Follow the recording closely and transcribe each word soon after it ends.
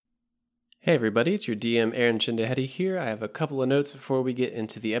Hey everybody, it's your DM Aaron Chindahetty here. I have a couple of notes before we get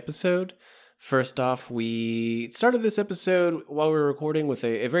into the episode. First off, we started this episode while we were recording with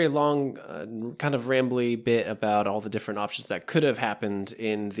a very long, kind of rambly bit about all the different options that could have happened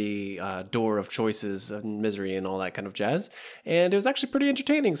in the door of choices and misery and all that kind of jazz. And it was actually pretty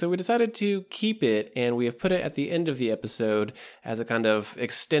entertaining, so we decided to keep it, and we have put it at the end of the episode as a kind of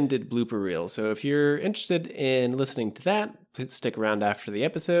extended blooper reel. So if you're interested in listening to that, please stick around after the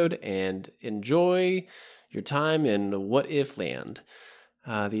episode and enjoy your time in What If Land.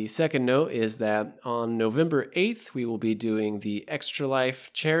 The second note is that on November 8th, we will be doing the Extra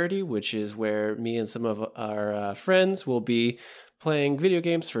Life charity, which is where me and some of our friends will be playing video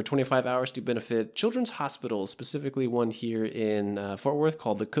games for 25 hours to benefit children's hospitals, specifically one here in Fort Worth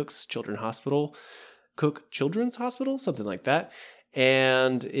called the Cook Children's Hospital, something like that.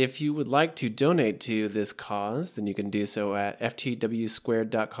 And if you would like to donate to this cause, then you can do so at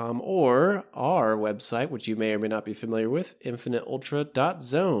ftwsquared.com or our website, which you may or may not be familiar with,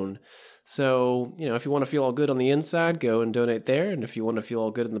 infiniteultra.zone. So, if you want to feel all good on the inside, go and donate there. And if you want to feel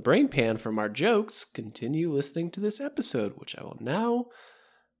all good in the brain pan from our jokes, continue listening to this episode, which I will now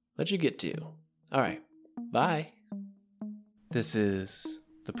let you get to. All right. Bye. This is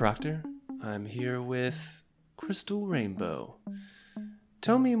the Proctor. I'm here with Crystal Rainbow.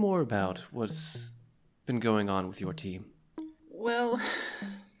 Tell me more about what's been going on with your team. Well,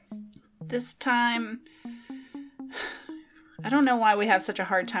 this time, I don't know why we have such a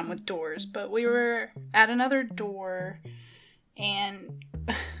hard time with doors, but we were at another door and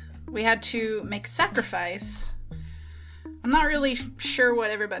we had to make a sacrifice. I'm not really sure what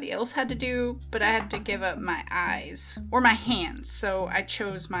everybody else had to do, but I had to give up my eyes, or my hands, so I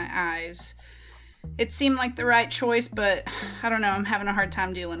chose my eyes. It seemed like the right choice, but I don't know, I'm having a hard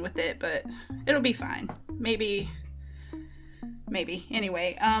time dealing with it, but it'll be fine. Maybe.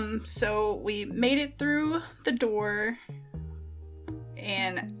 Anyway, so we made it through the door,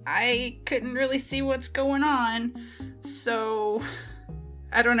 and I couldn't really see what's going on, so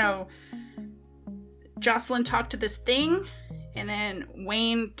I don't know. Jocelyn talked to this thing, and then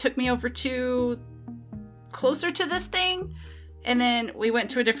Wayne took me over to closer to this thing, and then we went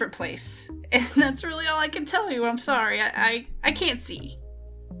to a different place. And that's really all I can tell you. I'm sorry. I can't see.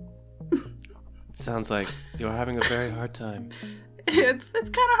 Sounds like you're having a very hard time. It's kind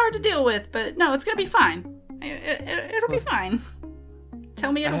of hard to deal with, but no, it's going to be fine. It'll be fine.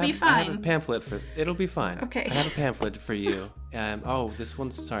 Tell me it'll be fine. I have a pamphlet for... It'll be fine. Okay. I have a pamphlet for you. This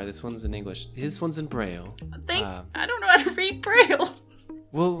one's in English. This one's in Braille. I don't know how to read Braille.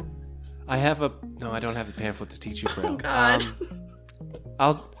 Well, I don't have a pamphlet to teach you Braille. Oh, God.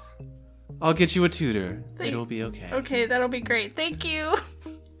 I'll get you a tutor. It'll be okay. Okay, that'll be great. Thank you.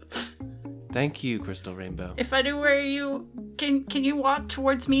 Thank you, Crystal Rainbow. If I know where you... Can you walk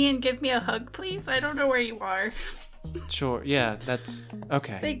towards me and give me a hug, please? I don't know where you are. Sure, yeah, that's...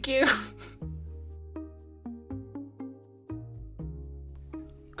 Okay. Thank you.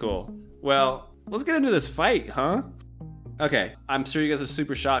 Cool. Well, let's get into this fight, huh? Okay, I'm sure you guys are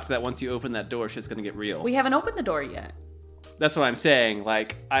super shocked that once you open that door, shit's gonna get real. We haven't opened the door yet. That's what I'm saying.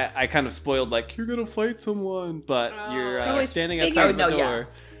 Like, I kind of spoiled, like, you're gonna fight someone, but you're standing outside of the door. Yeah.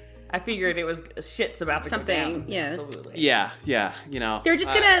 I figured it was shit's about to go down. Yes. Absolutely. Yeah, They're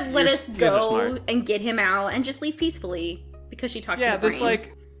just gonna let us go and get him out and just leave peacefully because she talked to the brain.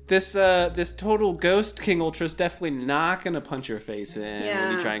 This total ghost King Ultra's definitely not gonna punch your face in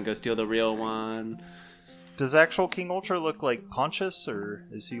when you try and go steal the real one. Does actual King Ultra look like Pontius, or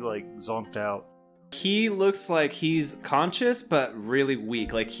is he like zonked out? He looks like he's conscious, but really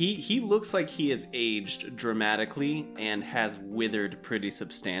weak. Like, he looks like he has aged dramatically and has withered pretty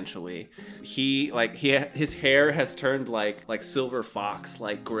substantially. His hair has turned like silver fox,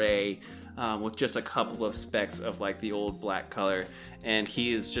 like gray, with just a couple of specks of like the old black color. And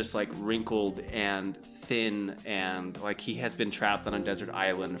he is just like wrinkled and thin, and like he has been trapped on a desert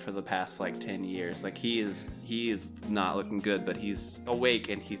island for the past like 10 years. Like he is not looking good, but he's awake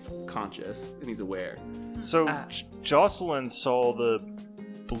and he's conscious and he's aware. So Jocelyn saw the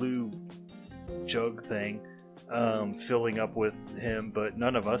blue jug thing filling up with him, but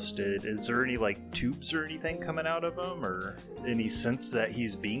none of us did. Is there any like tubes or anything coming out of him, or any sense that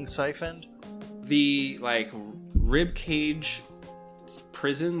he's being siphoned? The like rib cage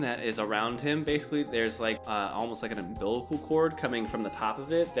prison that is around him. Basically, there's like almost like an umbilical cord coming from the top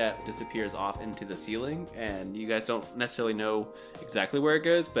of it that disappears off into the ceiling, and you guys don't necessarily know exactly where it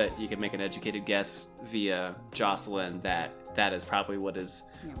goes, but you can make an educated guess via Jocelyn that is probably what is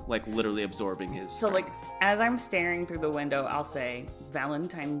like literally absorbing his strength. Like as I'm staring through the window, I'll say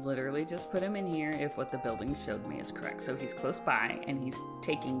Valentine literally just put him in here if what the building showed me is correct. So he's close by and he's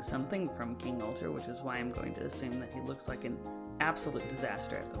taking something from King Ultra, which is why I'm going to assume that he looks like an absolute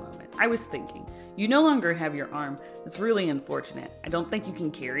disaster at the moment. I was thinking, you no longer have your arm. It's really unfortunate. I don't think you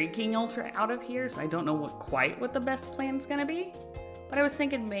can carry King Ultra out of here, so I don't know what the best plan's gonna be. But I was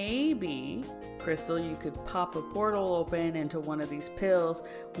thinking maybe, Crystal, you could pop a portal open into one of these pills.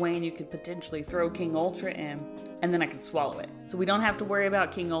 Wayne, you could potentially throw King Ultra in, and then I could swallow it. So we don't have to worry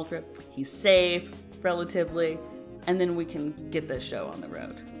about King Ultra. He's safe, relatively, and then we can get this show on the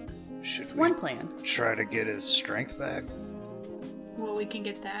road. It's one plan. Try to get his strength back? Well, we can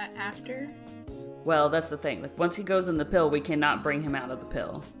get that after. Well, that's the thing. Like, once he goes in the pill, we cannot bring him out of the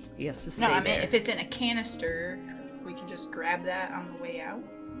pill. He has to stay there. No, I mean, if it's in a canister, we can just grab that on the way out.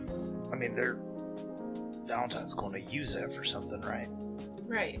 I mean, Valentine's going to use that for something, right?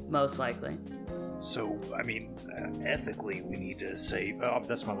 Right. Most likely. So, I mean, ethically, we need to save... Oh,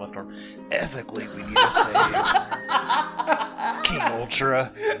 that's my left arm. Ethically, we need to save King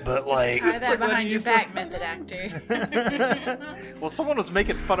Ultra, but like... Try that behind your back, method actor. Well, someone was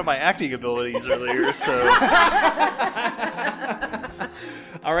making fun of my acting abilities earlier, so...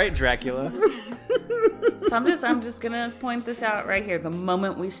 All right, Dracula. So I'm just gonna point this out right here. The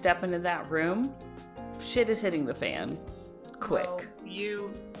moment we step into that room, shit is hitting the fan. Quick. Well,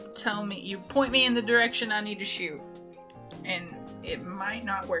 you tell me, you point me in the direction I need to shoot. And it might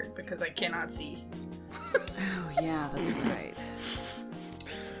not work because I cannot see. Oh, yeah, that's right.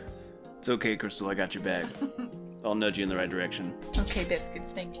 It's okay, Crystal, I got your back. I'll nudge you in the right direction. Okay,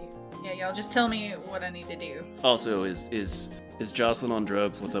 Biscuits, thank you. Yeah, y'all just tell me what I need to do. Also, is Jocelyn on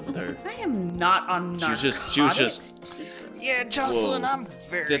drugs? What's up with her? I am not on narcotics. She was just... Jesus. Yeah, Jocelyn, I'm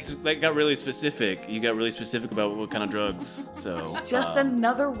very... That got really specific. You got really specific about what kind of drugs, so... Just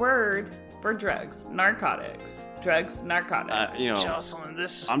another word for drugs. Narcotics. Drugs, narcotics. Jocelyn,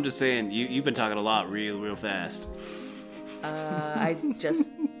 this... I'm just saying, you've been talking a lot real fast. I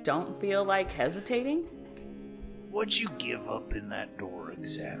just don't feel like hesitating. What'd you give up in that door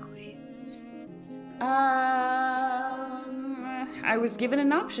exactly? I was given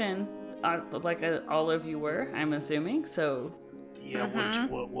an option, like all of you were, I'm assuming, so... Yeah,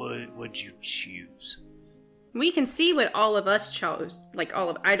 what'd you choose? We can see what all of us chose. Like,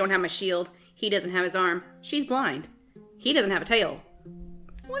 I don't have my shield. He doesn't have his arm. She's blind. He doesn't have a tail.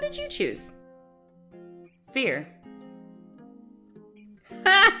 What did you choose? Fear.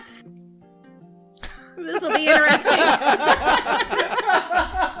 This will be interesting.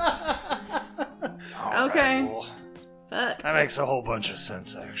 Okay. Right, well, that makes a whole bunch of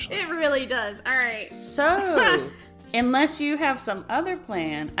sense, actually. It really does. All right. So, unless you have some other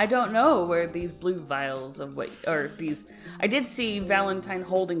plan, I don't know where these blue vials of I did see Valentine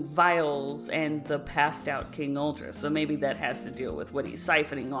holding vials and the passed out King Ultra, so maybe that has to deal with what he's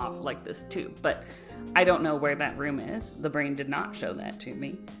siphoning off like this too. But I don't know where that room is. The brain did not show that to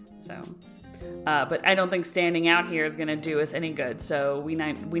me. So, but I don't think standing out here is going to do us any good. So we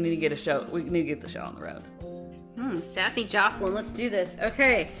need to get a show. We need to get the show on the road. Sassy Jocelyn, let's do this.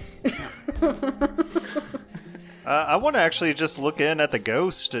 Okay. I want to actually just look in at the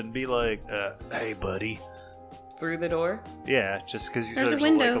ghost and be like, "Hey, buddy." Through the door? Yeah, just because you There's said a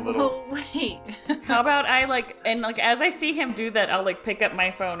window. like a little. Oh, wait. How about as I see him do that, I'll pick up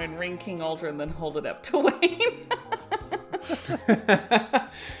my phone and ring King Ultra and then hold it up to Wayne.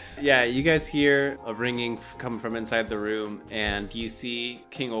 Yeah, you guys hear a ringing come from inside the room, and you see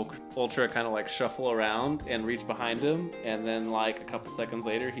King Ultra kind of shuffle around and reach behind him, and then a couple seconds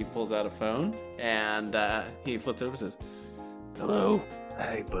later, he pulls out a phone and he flips it over and says, "Hello."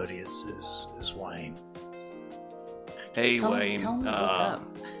 "Hey, buddy, it's Wayne." "Hey, Tell Wayne. me to look up.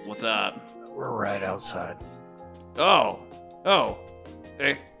 What's up?" "We're right outside." Oh.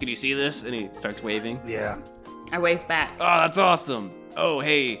 Hey, can you see this?" And he starts waving. "Yeah." I wave back. "Oh, that's awesome. Oh,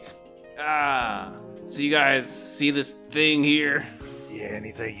 hey. So you guys see this thing here?" "Yeah,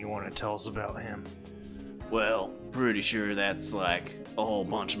 anything you want to tell us about him?" "Well, pretty sure that's a whole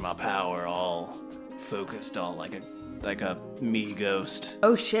bunch of my power all focused on like a me ghost.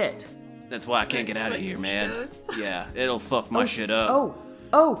 Oh, shit. That's why I can't get out of here, man. Yeah, it'll fuck my shit up."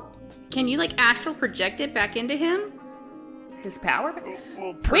 Oh. Can you astral project it back into him? His power?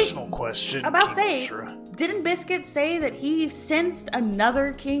 Well, personal question. About King say, Ultra. Didn't Biscuit say that he sensed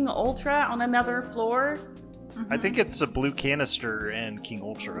another King Ultra on another floor? I think it's a blue canister and King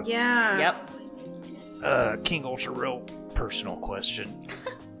Ultra. Yeah. Yep. King Ultra, real personal question.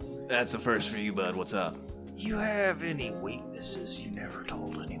 That's the first for you, bud. What's up? You have any weaknesses you never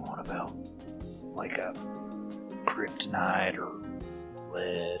told anyone about? Like a kryptonite or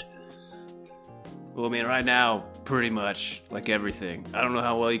lead? Well, I mean, right now, pretty much like everything. I don't know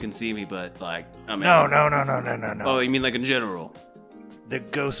how well you can see me, but like, I mean. No. Oh, you mean like in general? The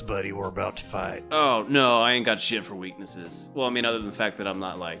ghost buddy we're about to fight. Oh, no, I ain't got shit for weaknesses. Well, I mean, other than the fact that I'm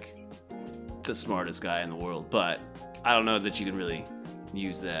not like the smartest guy in the world, but I don't know that you can really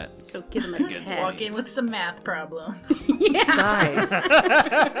use that. So give him a Against test. Walk in with some math problems. Yeah. Guys,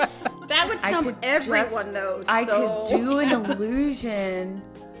 That would I stump could everyone, though. I so. could do an illusion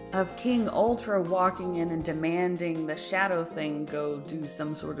of King Ultra walking in and demanding the shadow thing go do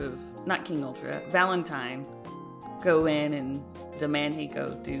some sort of, not King Ultra, Valentine go in and demand he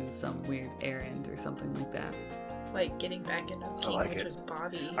go do some weird errand or something like that. Like getting back into King like it. Ultra's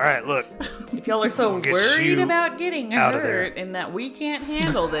body. All right, look. If y'all are so We'll get worried you about getting out of there. hurt and that we can't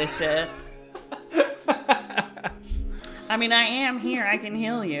handle this shit. I mean, I am here. I can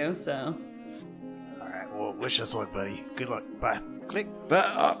heal you, so. All right, well, wish us luck, buddy. Good luck. Bye. Click.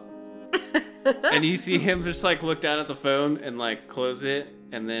 And you see him just like look down at the phone and like close it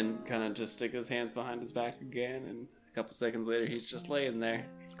and then kind of just stick his hands behind his back again. And a couple seconds later, he's just laying there.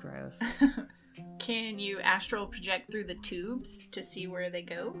 Gross. Can you astral project through the tubes to see where they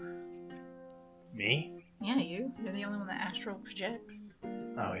go? Me? Yeah, you. You're the only one that astral projects.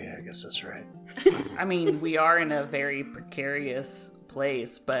 Oh, yeah, I guess that's right. I mean, we are in a very precarious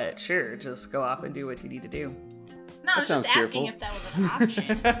place, but sure, just go off and do what you need to do. No, I was sounds just asking cheerful. if that was an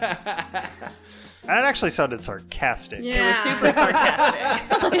option. That actually sounded sarcastic. It was super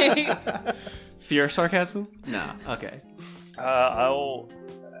sarcastic. Fear sarcasm? No. Okay. I'll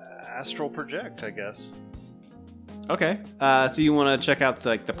astral project, I guess. Okay. So you want to check out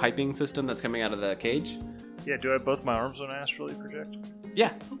the piping system that's coming out of the cage? Yeah, do I have both my arms when I astrally project?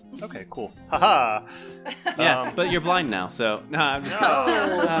 Yeah. Okay, cool. Haha. Yeah. But you're blind now, so no. I'm just.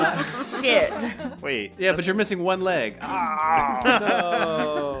 No. Shit. Wait. Yeah, but you're missing one leg. Oh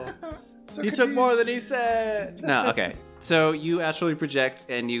no. So He took more than he said. No, okay. So you astrally project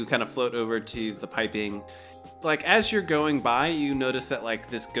and you kind of float over to the piping. Like as you're going by, you notice that like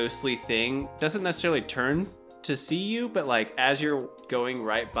this ghostly thing doesn't necessarily turn to see you, but like as you're going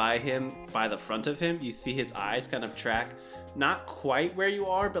right by him, by the front of him, you see his eyes kind of track not quite where you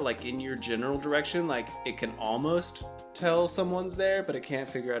are, but like in your general direction. Like it can almost tell someone's there, but it can't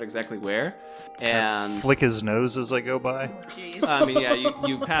figure out exactly where. And Flick his nose as I go by. Jeez. I mean, yeah,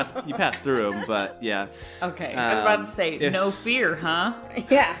 you pass through him, but yeah. Okay, I was about to say, if- no fear, huh?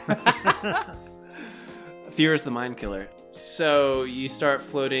 Yeah. Fear is the mind killer. So you start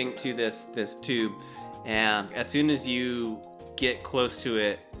floating to this tube, and as soon as you get close to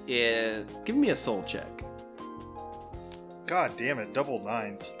it, give me a soul check. God damn it, double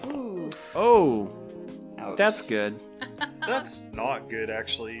nines. Oof. Oh, Ouch. that's good. That's not good,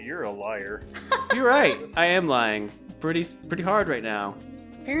 actually. You're a liar. You're right. I am lying pretty hard right now.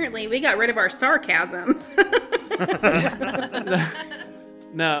 Apparently, we got rid of our sarcasm.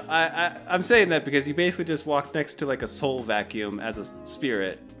 No, I'm saying that because you basically just walked next to like a soul vacuum as a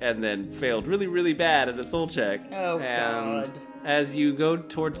spirit and then failed really, really bad at a soul check. Oh, and God. as you go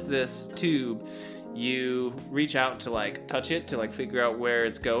towards this tube, you reach out to like touch it to like figure out where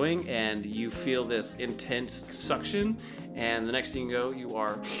it's going, and you feel this intense suction, and the next thing you go, you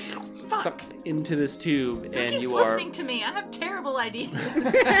are sucked into this tube, and Keep you are listening to me. I have terrible ideas.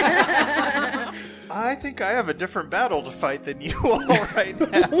 I think I have a different battle to fight than you all right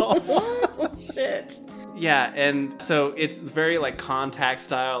now. Shit. yeah, and so it's very like contact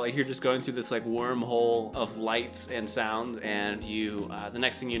style. Like you're just going through this like wormhole of lights and sounds, and you the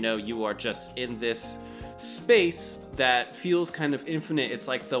next thing you know, you are just in this space that feels kind of infinite. It's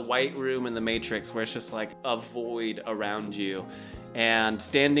like the White Room in the Matrix, where it's just like a void around you. And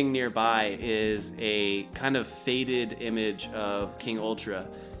standing nearby is a kind of faded image of King Ultra.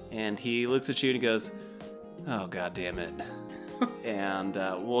 And he looks at you and he goes, "Oh, God damn it." And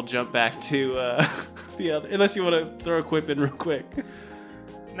we'll jump back to the other, unless you want to throw a quip in real quick.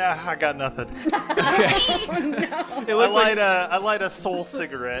 Nah, I got nothing. Okay. It looked like I light a soul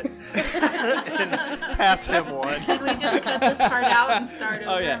cigarette and pass him one. Can we just cut this part out and start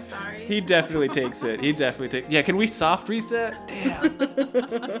over? Oh yeah, I'm sorry. he definitely takes it. He definitely takes. Yeah, can we soft reset? Damn.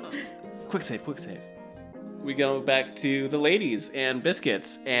 Quick save. We go back to the ladies and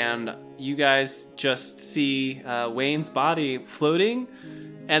Biscuits, and you guys just see Wayne's body floating,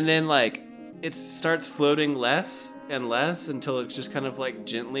 and then like it starts floating less and less until it just kind of like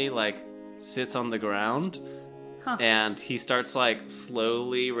gently like sits on the ground, Huh. And he starts like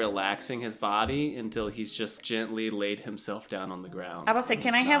slowly relaxing his body until he's just gently laid himself down on the ground. I was say, and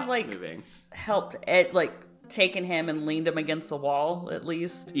can he's I have not like moving. helped Ed, like taken him and leaned him against the wall at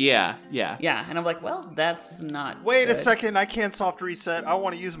least? Yeah. Yeah, and I'm like, well, that's not. Wait a good. second, I can't soft reset. I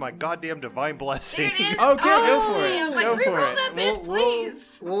want to use my goddamn divine blessing. There it is. Okay, go for I it. was like, Go for reroll it. that bitch,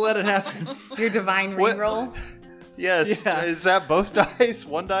 please. We'll let it happen. Your divine What? reroll. Yes. Yeah. Is that both dice?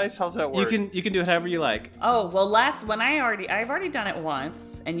 One dice? How's that work? You can do it however you like. Oh well, I've already done it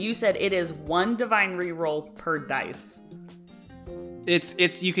once, and you said it is one divine reroll per dice.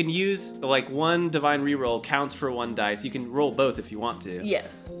 It's you can use like one divine reroll counts for one dice. You can roll both if you want to.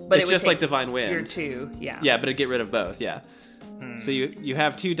 Yes, but It's it would just like take divine wind. Your two, yeah. Yeah, but it'd get rid of both. Yeah. So you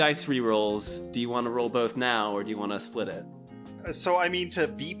have 2 dice rerolls. Do you want to roll both now, or do you want to split it? So, I mean, to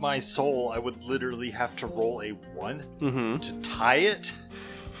beat my soul, I would literally have to roll a 1 Mm-hmm. to tie it.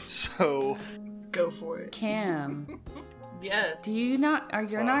 So, Go for it. Cam, Yes. do you not?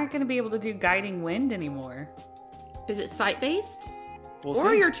 You're not going to be able to do guiding wind anymore? Is it sight based? We'll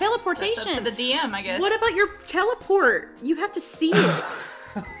Or see. your That's up teleportation? to the DM, I guess. What about your teleport? You have to see it.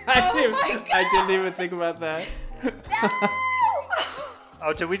 I didn't even think about that.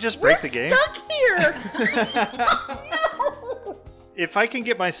 oh, did we just We're break the game? stuck here. No. If I can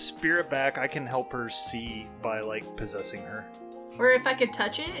get my spirit back, I can help her see by, like, possessing her. Or if I could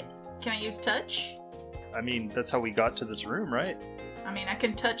touch it, can I use touch? I mean, that's how we got to this room, right? I mean, I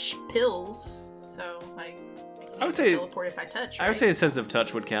can touch pills, so like I would say- teleport if I touch. I would right? say a sense of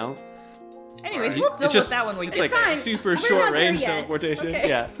touch would count. Anyways, Right. we'll deal It's just- with that when we It's get like fine. super We're short not there range yet. teleportation. Okay.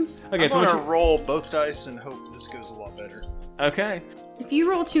 Yeah. Okay, I'm so gonna roll both dice and hope this goes a lot better. okay. If you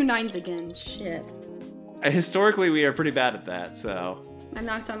roll 2 9s again, shit. Historically, we are pretty bad at that. So I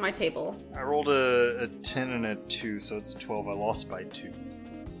knocked on my table. I rolled a 10 and a 2, so it's a 12. I lost by 2.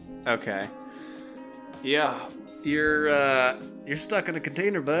 okay. Yeah, you're stuck in a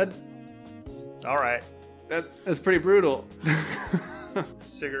container, bud. Alright. That's pretty brutal.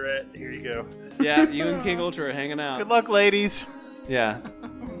 Cigarette, here you go. Yeah, you and King Ultra are hanging out. Good luck, ladies. Yeah.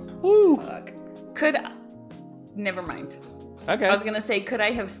 Fuck. Could never mind. Okay. I was gonna say, could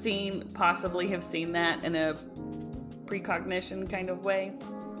I have possibly have seen that in a precognition kind of way,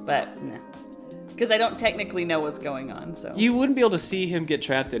 but no, because I don't technically know what's going on. So You wouldn't be able to see him get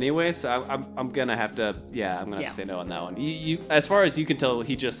trapped anyway, so I'm gonna have to. Yeah, I'm gonna have Yeah. to say no on that one. You, as far as you can tell,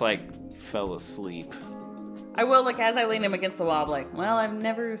 he just like fell asleep. I will, like, as I lean him against the wall, be like, well, I've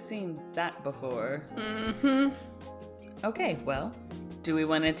never seen that before. Mm-hmm. Okay, well, do we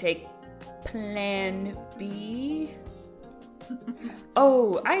want to take Plan B?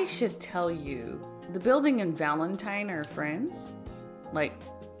 Oh, I should tell you, the building and Valentine are friends, like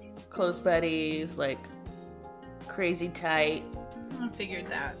close buddies, like crazy tight. I figured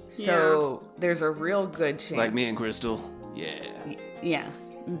that. So there's a real good chance. Like me and Crystal. Yeah. Yeah.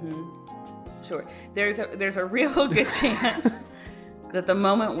 Sure. There's a real good chance that the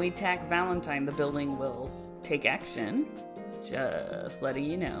moment we attack Valentine, the building will take action. Just letting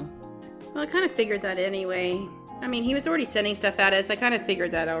you know. Well, I kind of figured that anyway. I mean, he was already sending stuff at us. I kind of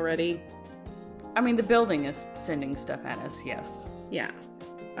figured that already. I mean, the building is sending stuff at us, yes. Yeah.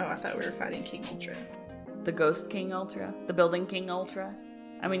 Oh, I thought we were fighting King Ultra. The Ghost King Ultra, the Building King Ultra.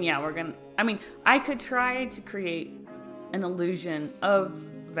 I mean, yeah, I could try to create an illusion of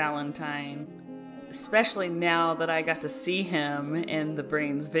Valentine, especially now that I got to see him in the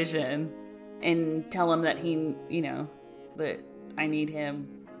Brain's vision, and tell him that that I need him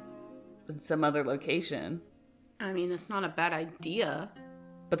in some other location. I mean, that's not a bad idea,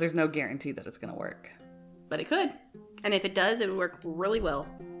 But there's no guarantee that it's going to work. but it could. And if it does, it would work really well.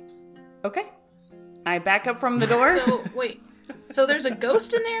 Okay. I back up from the door. So wait, so there's a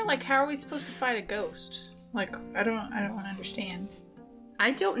ghost in there? Like, how are we supposed to fight a ghost? Like, I don't want to understand.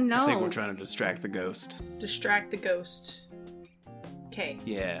 I don't know. I think we're trying to distract the ghost. Distract the ghost. Okay.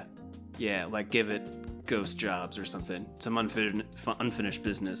 Yeah. Yeah, like give it ghost jobs or something. Some unfinished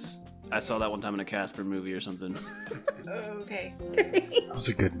business. I saw that one time in a Casper movie or something. Okay. That was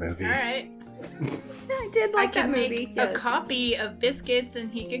a good movie. All right. I did like I that can movie. make yes. a copy of biscuits,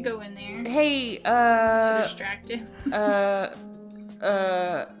 and he could go in there Hey, to distract him.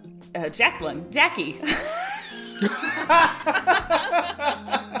 Jackie.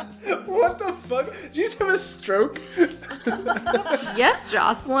 What the fuck? Did you just have a stroke? Yes,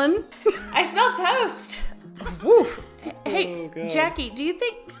 Jocelyn. I smell toast. Woof. Hey, Oh, God. Jackie, do you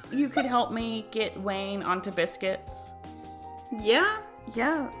think you could help me get Wayne onto biscuits? Yeah.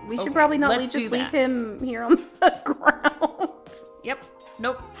 We should Okay, probably not let's just do leave that. him here on the ground. Yep.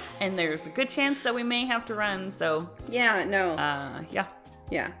 Nope. And there's a good chance that we may have to run, so, Yeah, no. yeah.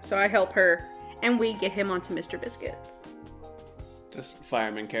 Yeah, so I help her. And we get him onto Mr. Biscuits. Just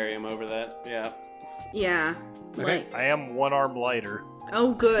firemen carry him over that. Yeah. Yeah. Okay. I am one arm lighter.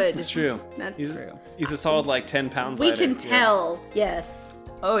 Oh, good. It's true. That's True. He's a solid like 10 pounds We lighter. can tell. Yes.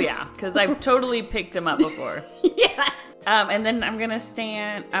 Oh yeah, because I've totally picked him up before. Yeah. And then I'm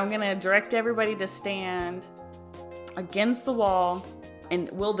gonna direct everybody to stand against the wall. And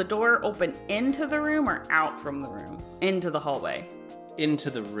will the door open into the room or out from the room? Into the hallway. Into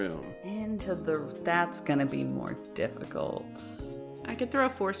the room. That's gonna be more difficult. I could throw a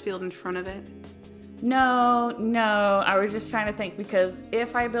force field in front of it. No, I was just trying to think because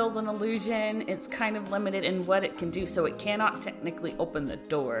if I build an illusion, it's kind of limited in what it can do, so it cannot technically open the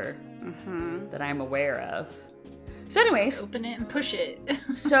door that I'm aware of. So anyways, Open it and push it.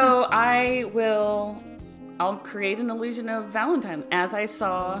 so I'll create an illusion of Valentine as I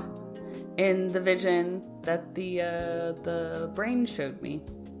saw in the vision that the brain showed me.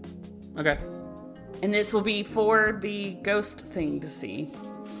 Okay. And this will be for the ghost thing to see.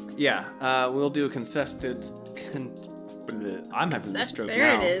 Yeah, we'll do a contested. I'm having a stroke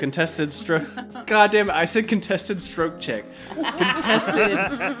there now. it is. Contested stroke. God damn it! I said contested stroke check.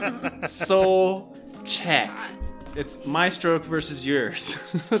 Contested soul check. It's my stroke versus yours.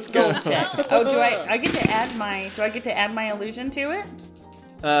 Let's go. Soul check. Oh, do I get to add my illusion to it?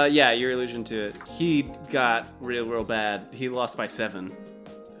 Yeah, your illusion to it. He got real bad. He lost by 7.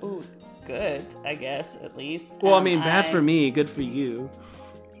 Ooh, good, I guess, at least. Well, I mean, bad for me, good for you.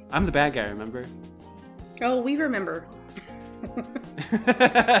 I'm the bad guy, remember? Oh, we remember.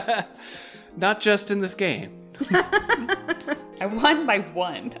 Not just in this game. I won by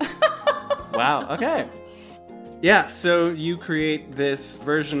 1. Wow, okay. Yeah, so you create this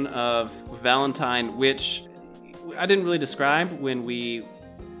version of Valentine, which I didn't really describe when we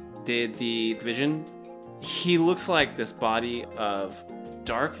did the vision. He looks like this body of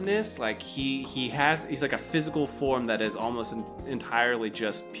darkness. Like he's like a physical form that is almost entirely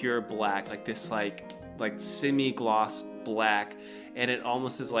just pure black, like this like semi-gloss black, and it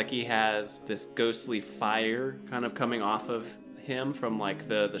almost is like he has this ghostly fire kind of coming off of him from like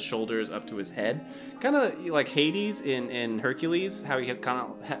the shoulders up to his head, kind of like Hades in Hercules, how he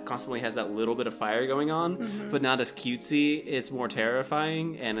constantly has that little bit of fire going on, but not as cutesy. It's more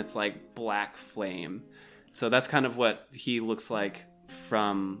terrifying, and it's like black flame. So that's kind of what he looks like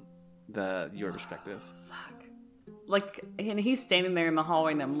from your perspective. Fuck. Like, and he's standing there in the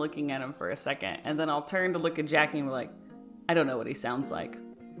hallway and I'm looking at him for a second, and then I'll turn to look at Jackie and be like, I don't know what he sounds like.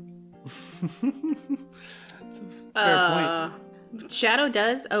 It's a fair point. Shadow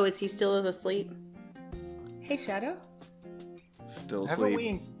does. Oh, is he still asleep? Hey, Shadow? Still Haven't asleep.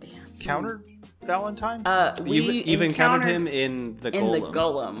 we encountered Valentine? You've encountered him in the golem. In the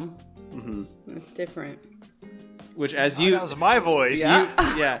golem. It's different. Which, as Oh, you, that was my voice.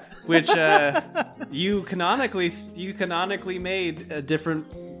 which you canonically made a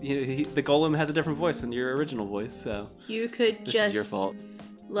different. The golem has a different voice than your original voice, so You could this just is your fault.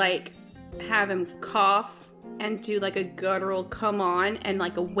 like have him cough and do like a guttural come on and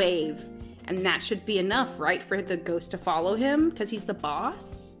like a wave, and that should be enough, right, for the ghost to follow him because he's the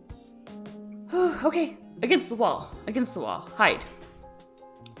boss. Okay, against the wall. Hide.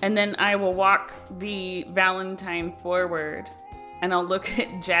 And then I will walk the Valentine forward, and I'll look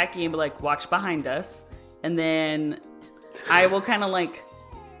at Jackie and be like, watch behind us. And then I will kind of like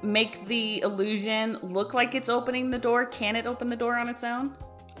make the illusion look like it's opening the door. Can it open the door on its own?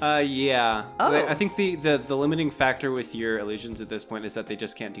 Yeah. Oh. I think the limiting factor with your illusions at this point is that they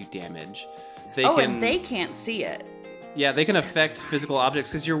just can't do damage. And they can't see it. Yeah, they can affect physical objects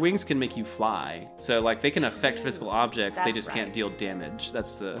because your wings can make you fly. So like they can affect physical objects, they That's just right. can't deal damage.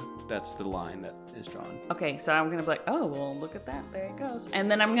 That's the line that is drawn. Okay, so I'm gonna be like, oh well, look at that, there it goes.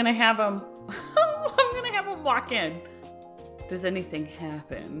 And then I'm gonna have him walk in. Does anything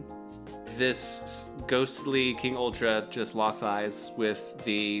happen? This ghostly King Ultra just locks eyes with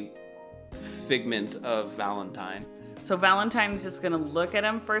the figment of Valentine. So Valentine's just gonna look at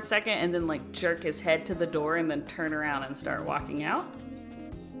him for a second and then like jerk his head to the door and then turn around and start walking out.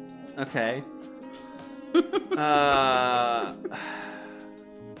 Okay.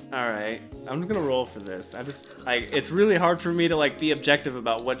 All right. I'm gonna roll for this. It's really hard for me to like be objective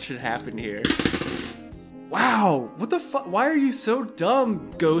about what should happen here. Wow, what the fuck? Why are you so dumb,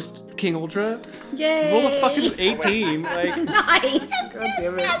 Ghost King Ultra? Yay! Roll a fucking 18. Like, Nice. God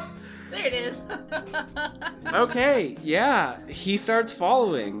damn it. There it is. Okay, yeah, he starts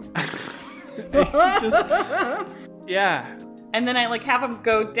following. Yeah, And then I like have him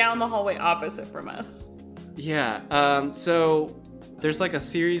go down the hallway opposite from us. yeah. So there's like a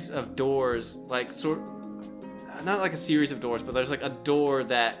series of doors, like not like a series of doors, but there's like a door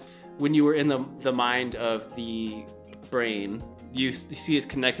that when you were in the mind of the brain, you see it's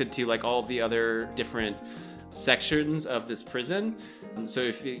connected to like all of the other different sections of this prison. So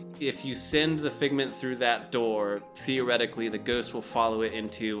if you send the figment through that door, theoretically the ghost will follow it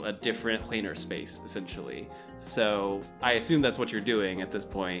into a different planar space, essentially. So I assume that's what you're doing at this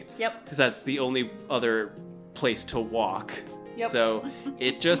point. Yep. Because that's the only other place to walk. Yep. So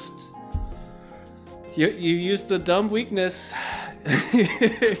it just... You used the dumb weakness.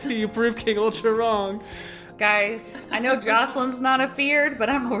 You proved King Ultra wrong. Guys, I know Jocelyn's not afeared, but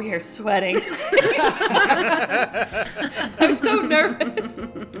I'm over here sweating. I'm so nervous.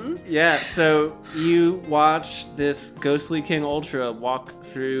 Yeah, so you watch this ghostly King Ultra walk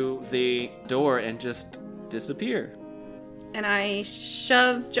through the door and just disappear. And I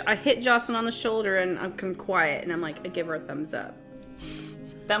hit Jocelyn on the shoulder and I'm quiet and I'm like, I give her a thumbs up.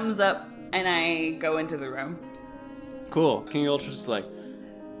 Thumbs up, and I go into the room. Cool. King Ultra's just like,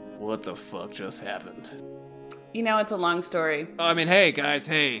 what the fuck just happened? You know, it's a long story. Oh, I mean, hey, guys,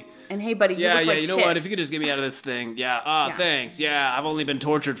 hey. And hey, buddy, you Yeah, look like you know shit. what? If you could just get me out of this thing. Yeah, thanks. Yeah, I've only been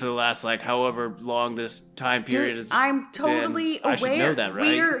tortured for the last, like, however long this time period Dude, is. I'm totally aware. I should know that, right?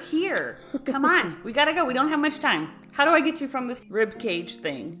 We're here. Come on. We gotta go. We don't have much time. How do I get you from this rib cage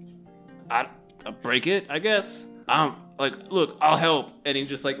thing? I break it, I guess. I'm like, look, I'll help. And he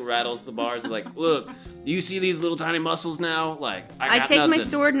just, like, rattles the bars and, like, look, you see these little tiny muscles now? Like, I got take my nothing.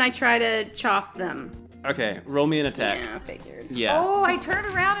 sword and I try to chop them. Okay, roll me an attack. Yeah, I figured. Yeah. Oh, I turn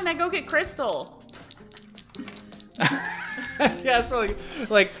around and I go get Crystal. Yeah, it's probably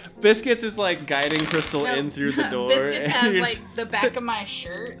like Biscuits is like guiding Crystal No, in through the door. Biscuits and has you're like the back of my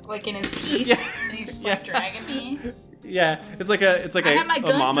shirt, like in his teeth, Yeah. and he's just like dragging me. Yeah, it's like a I have my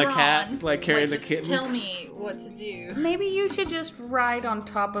gun mama drawn, cat like carrying like, the just kitten. Tell me what to do. Maybe you should just ride on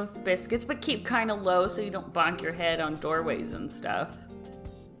top of Biscuits, but keep kind of low so you don't bonk your head on doorways and stuff.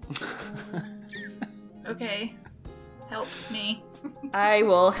 Okay, help me. I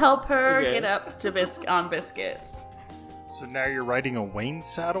will help her Okay. get up to on Biscuits. So now you're riding a Wayne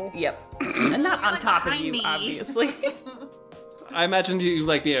saddle? Yep. And not on like top of behind you, me. obviously. I imagined you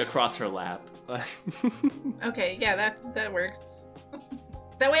like being across her lap. Okay, yeah, that works.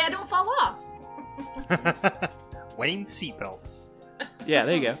 That way I don't fall off. Wayne seatbelts. Yeah,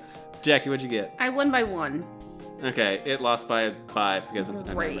 there you go. Jackie, what'd you get? I won by 1. Okay, it lost by 5 because it's an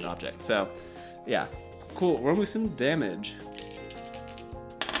inanimate Great. object. So, yeah. Cool, roll me some damage.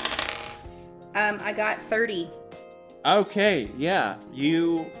 I got 30. Okay, yeah.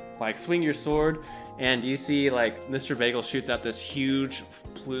 You like swing your sword and you see like Mr. Bagel shoots out this huge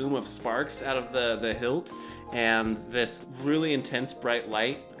plume of sparks out of the hilt, and this really intense bright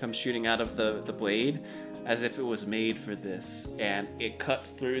light comes shooting out of the blade as if it was made for this, and it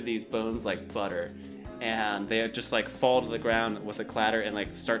cuts through these bones like butter, and they just like fall to the ground with a clatter and like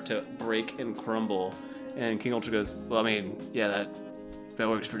start to break and crumble. And King Ultra goes, well, I mean, yeah, that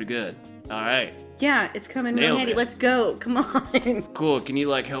works pretty good. All right. Yeah, it's coming in Nailed handy. it. Let's go. Come on. Cool. Can you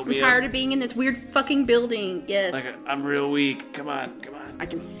like help I'm me tired up? of being in this weird fucking building. Yes. Like I'm real weak. Come on. I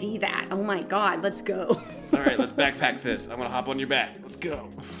can see that. Oh my god, let's go. All right, let's backpack this. I'm gonna hop on your back. Let's go.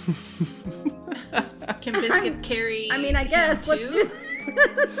 Can Biscuits carry? I mean, I guess. him Let's too?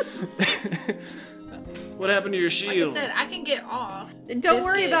 do What happened to your Like I shield? said, I can get off. Don't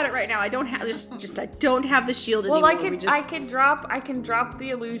worry about it Biscuits. right now. I don't have just I don't have the shield Well, anymore. I can drop the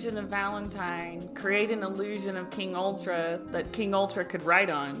illusion of Valentine, create an illusion of King Ultra that King Ultra could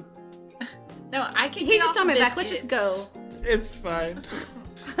ride on. No, I can. He's get just off on my back. Let's Biscuits. just go. It's fine.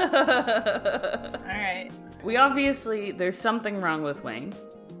 All right. We obviously, there's something wrong with Wayne.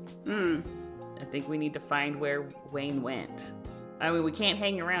 Mm. I think we need to find where Wayne went. I mean, we can't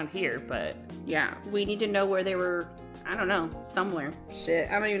hang around here, but Yeah, we need to know where they were. I don't know, somewhere. Shit,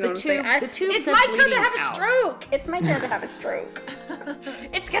 I don't even know what to say. the tube It's that's my turn to leading have a out. stroke. It's my turn to have a stroke.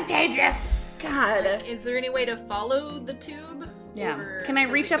 it's contagious. God. Is there any way to follow the tube? Yeah. Or Can I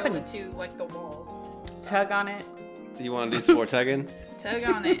does reach it up go and- into like the wall? Tug on it. You want to do some more tugging? Tug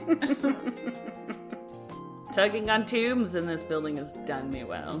on it. Tugging on tubes in this building has done me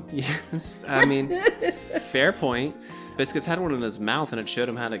well. Yes. I mean, fair point. Biscuits had one in his mouth and it showed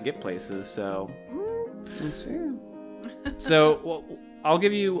him how to get places. So, Sure. well, I'll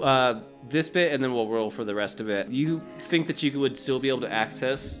give you this bit and then we'll roll for the rest of it. You think that you would still be able to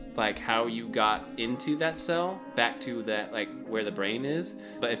access like how you got into that cell back to that like where the brain is,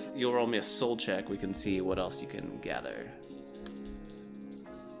 but if you'll roll me a soul check, we can see what else you can gather.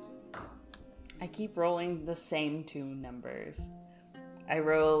 I keep rolling the same 2 numbers. I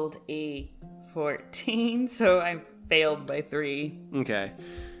rolled a 14, so I failed by 3. Okay.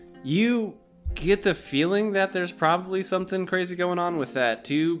 You get the feeling that there's probably something crazy going on with that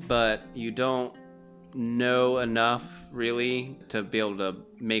too, but you don't know enough really to be able to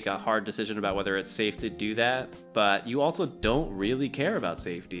make a hard decision about whether it's safe to do that. But you also don't really care about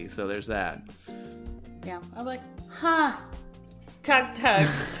safety, so there's that. Yeah, I'm like, huh. Tug, tug,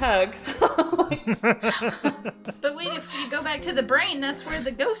 tug. But wait, if you go back to the brain, that's where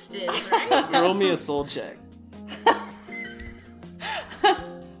the ghost is, right? Roll me a soul check.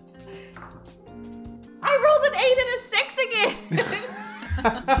 I rolled an 8 and a 6 again.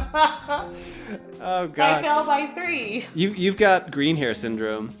 Oh I god. fell by 3. You've got green hair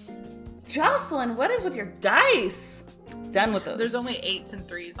syndrome. Jocelyn, what is with your dice? Done with those. There's only 8s and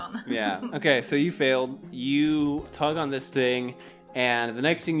 3s on them. Yeah. Okay, so you failed. You tug on this thing, and the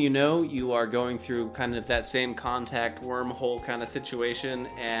next thing you know, you are going through kind of that same contact wormhole kind of situation,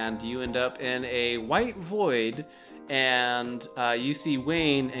 and you end up in a white void, and you see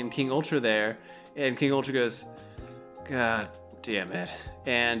Wayne and King Ultra there, and King Ultra goes, God damn it.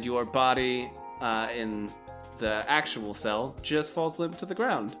 And your body in the actual cell just falls limp to the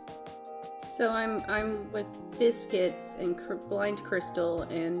ground. So I'm with Biscuits and Blind Crystal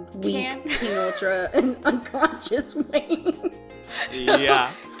and weak Can- King Ultra and unconscious Wayne.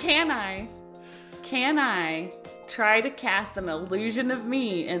 Yeah. Can I try to cast an illusion of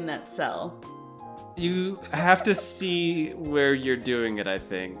me in that cell? You have to see where you're doing it, I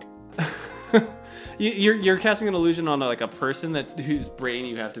think. You're casting an illusion on like a person whose brain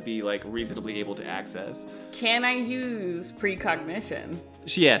you have to be like reasonably able to access. Can I use precognition?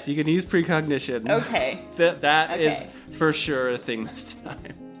 Yes, you can use precognition. Okay. That is Okay. for sure a thing this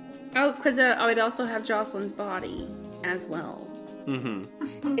time. Oh, because I would also have Jocelyn's body as well.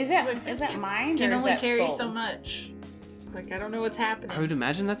 Mm-hmm. Is that mind Can or is only that carry soul? so much. It's like, I don't know what's happening. I would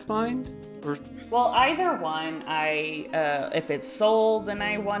imagine that's mind. Or Well, either one. If it's soul, then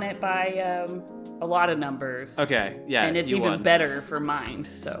I won it by a lot of numbers. okay, yeah, And it's you even won. better for mind.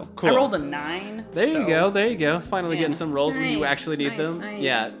 So Cool. I rolled a 9. There you so- go. Finally Yeah. getting some rolls when you Nice, actually need nice, them. nice.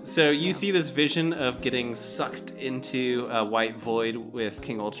 Yeah. So you see this vision of getting sucked into a white void with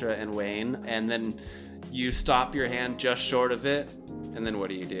King Ultra and Wayne, and then you stop your hand just short of it, and then what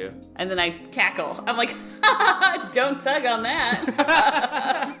do you do? And then I cackle. I'm like, don't tug on that.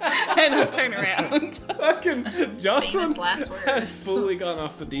 And I turn around. Fucking Jocelyn Famous last words. has fully gone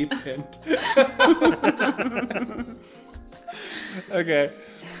off the deep end. Okay.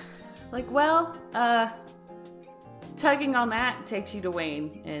 Like, well, tugging on that takes you to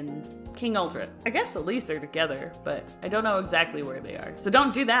Wayne and King Ultra. I guess at least they're together, but I don't know exactly where they are. So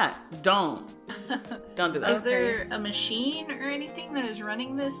don't do that. Don't do that. Is there a machine or anything that is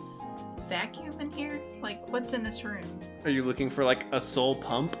running this vacuum in here? Like, what's in this room? Are you looking for like a soul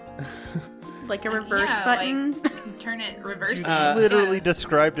pump? Like a reverse Yeah, button. Like, turn it reverse. You Uh, literally Yeah.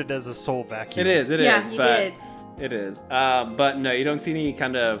 described it as a soul vacuum. It is, yeah, you but did. it is. But no, you don't see any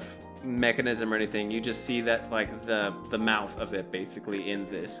kind of mechanism or anything. You just see that like the mouth of it basically in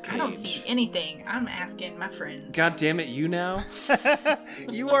this cage. I don't see anything. I'm asking my friends. God damn it, you now?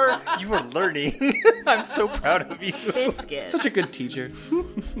 you are learning. I'm so proud of you. Biscuit. Such a good teacher.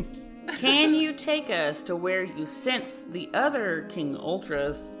 Can you take us to where you sensed the other King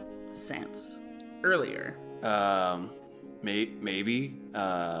Ultra's sense earlier? Maybe.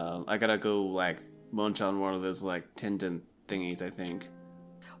 I gotta go like munch on one of those like tendon thingies, I think.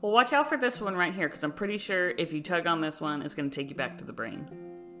 Well, watch out for this one right here, because I'm pretty sure if you tug on this one, it's going to take you back to the brain.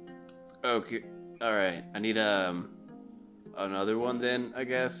 Okay. All right. I need another one then, I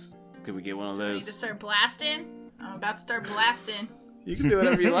guess. Could we get one of Need to those? start blasting? I'm about to start blasting. You can do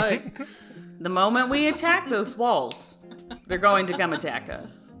whatever you like. The moment we attack those walls, they're going to come attack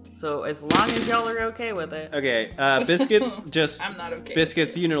us. So as long as y'all are okay with it. Okay, Biscuits just... I'm not okay.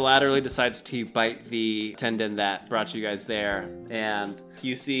 Biscuits unilaterally decides to bite the tendon that brought you guys there, and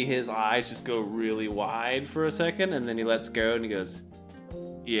you see his eyes just go really wide for a second, and then he lets go, and he goes,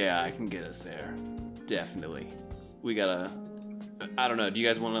 yeah, I can get us there. Definitely. We gotta... I don't know, do you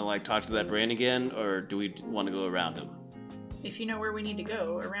guys want to, like, talk to that brain again, or do we want to go around him? If you know where we need to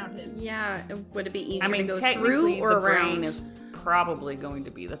go around it. Yeah, would it be easier I mean, to go technically, through or the around? brain is probably going to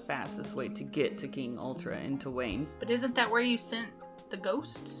be the fastest way to get to King Ultra and to Wayne. But isn't that where you sent the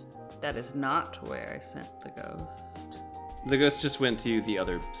ghosts? That is not where I sent the ghost. The ghost just went to the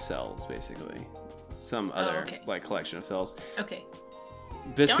other cells, basically. Some other, okay. like, collection of cells. Okay.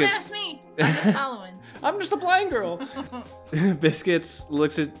 Biscuits... Don't ask me. I'm just following. I'm just a blind girl. Biscuits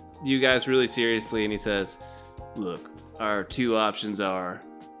looks at you guys really seriously and he says, look, our two options are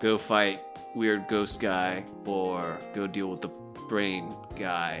go fight weird ghost guy or go deal with the brain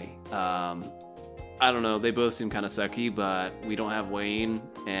guy. I don't know. They both seem kind of sucky, but we don't have Wayne,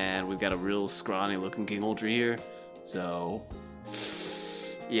 and we've got a real scrawny-looking King Ultra here. So,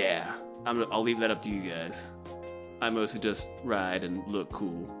 yeah, I'll leave that up to you guys. I mostly just ride and look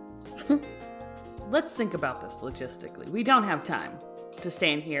cool. Let's think about this logistically. We don't have time to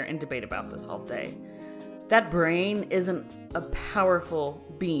stand here and debate about this all day. That brain isn't a powerful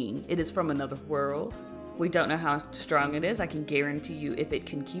being. It is from another world. We don't know how strong it is. I can guarantee you if it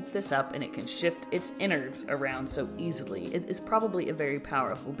can keep this up and it can shift its innards around so easily, it is probably a very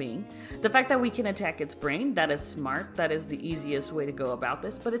powerful being. The fact that we can attack its brain, that is smart. That is the easiest way to go about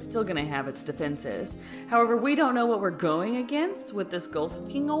this, but it's still going to have its defenses. However, we don't know what we're going against with this Ghost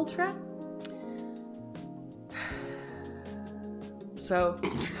King Ultra. So,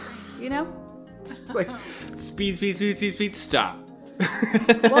 you know? It's like, speed, stop.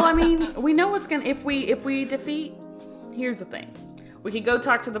 Well, I mean, we know what's gonna. If we defeat, here's the thing: we can go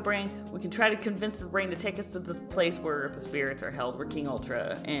talk to the brain. We can try to convince the brain to take us to the place where the spirits are held, where King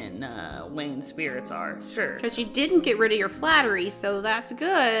Ultra and Wayne's spirits are. Sure. Because you didn't get rid of your flattery, so that's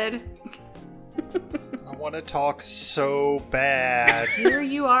good. I want to talk so bad. Here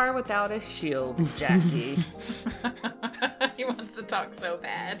you are without a shield, Jackie. He wants to talk so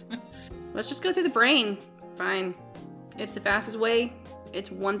bad. Let's just go through the brain. Fine. It's the fastest way.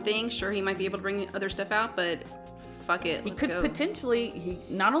 It's one thing. Sure, he might be able to bring other stuff out, but fuck it. He could potentially,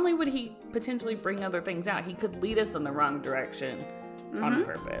 not only would he potentially bring other things out, he could lead us in the wrong direction on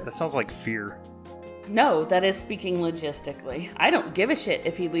purpose. That sounds like fear. No, that is speaking logistically. I don't give a shit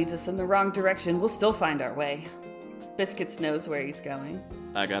if he leads us in the wrong direction. We'll still find our way. Biscuits knows where he's going.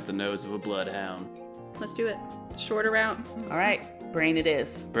 I got the nose of a bloodhound. Let's do it. Shorter route. All right, brain it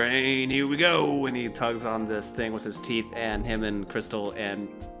is. Brain, here we go. And he tugs on this thing with his teeth, and him and Crystal and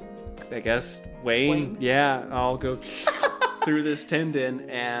I guess Wayne. Yeah, I'll go through this tendon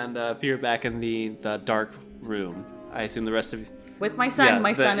and appear back in the dark room. I assume the rest of you. With my son,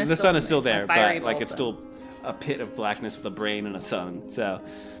 Yeah, the sun is still there, but like it's still. still a pit of blackness with a brain and a sun. So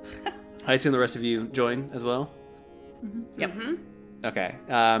I assume the rest of you join as well. Yep. Okay.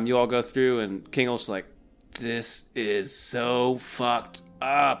 You all go through, and King Ultra's like, this is so fucked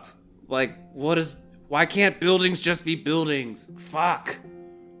up. Like, why can't buildings just be buildings? Fuck.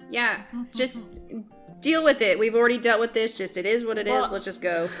 Yeah, just deal with it. We've already dealt with this. Just it is what it is. Let's just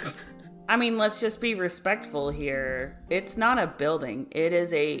go. I mean, let's just be respectful here. It's not a building. It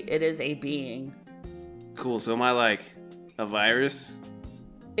is a being. Cool. So am I like a virus?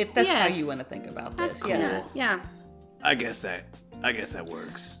 If that's how Yes. you want to think about That's this, cool. yes. Yeah. I guess that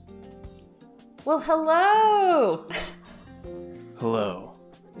works. Well, hello. Hello.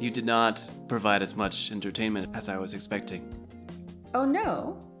 You did not provide as much entertainment as I was expecting. Oh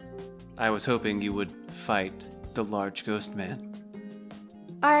no. I was hoping you would fight the large ghost man.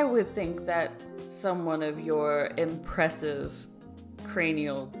 I would think that someone of your impressive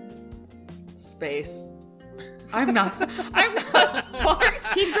cranial space. I'm not smart.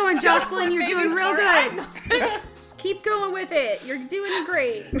 Keep going, Jocelyn. You're doing real smart. good. Just keep going with it. You're doing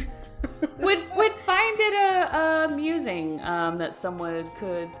great. would find it amusing that someone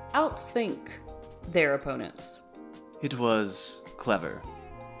could outthink their opponents. It was clever.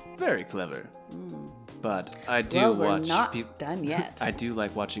 Very clever. But I do Well, we're watch not people. done yet. I do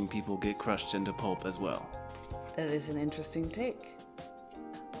like watching people get crushed into pulp as well. That is an interesting take.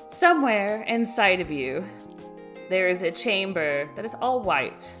 Somewhere inside of you, there is a chamber that is all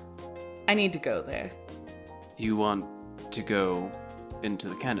white. I need to go there. You want to go into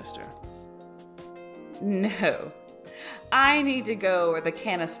the canister? No. I need to go where the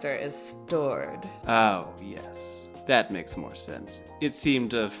canister is stored. Oh, yes. That makes more sense. It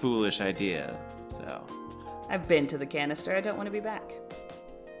seemed a foolish idea, so. I've been to the canister. I don't want to be back.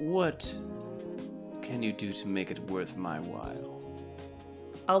 What can you do to make it worth my while?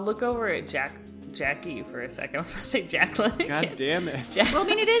 I'll look over at Jackie for a second. I was about to say Jacqueline. God damn it. Well, I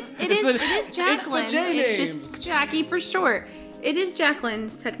mean, it is Jacqueline. It's the J It's names. just Jackie for short. It is Jacqueline,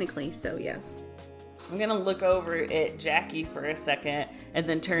 technically, so yes. I'm gonna look over at Jackie for a second and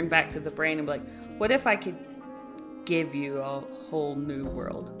then turn back to the brain and be like, what if I could give you a whole new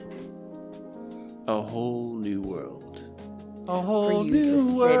world? A whole new world. A For whole you to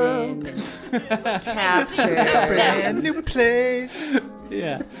new world. sit in and capture. Brand new place.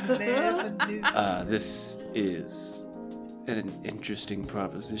 Yeah. Never knew. This is an interesting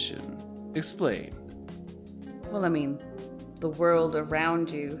proposition. Explain. Well, I mean, the world around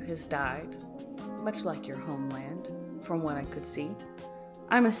you has died, much like your homeland, from what I could see.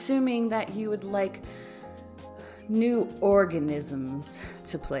 I'm assuming that you would like new organisms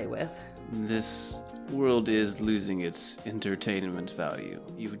to play with. This world is losing its entertainment value.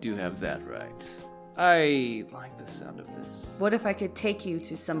 You do have that right. I like the sound of this. What if I could take you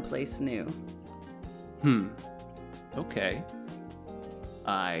to someplace new? Okay.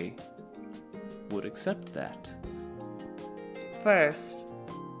 I would accept that. First,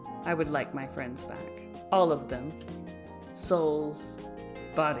 I would like my friends back. All of them. Souls,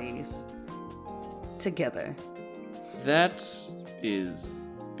 bodies, together. That is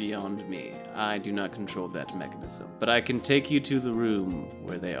beyond me. I do not control that mechanism, but I can take you to the room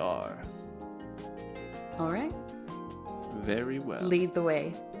where they are. All right, Very well. lead the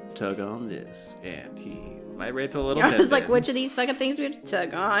way. Tug on this, and he vibrates a little I bit. was like, which of these fucking things we have to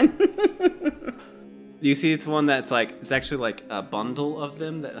tug on? You see, it's one that's like, it's actually like a bundle of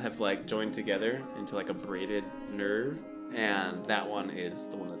them that have like joined together into like a braided nerve, and that one is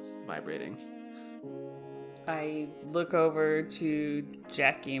the one that's vibrating. I look over to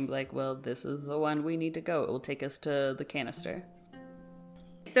Jackie and be like, well, this is the one we need to go. It will take us to the canister.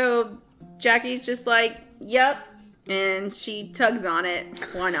 So Jackie's just like, yep. And she tugs on it.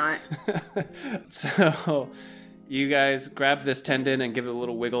 Why not? So you guys grab this tendon and give it a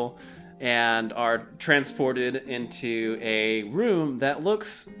little wiggle and are transported into a room that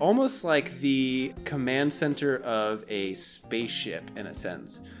looks almost like the command center of a spaceship in a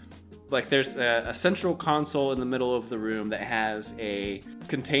sense. Like there's a central console in the middle of the room that has a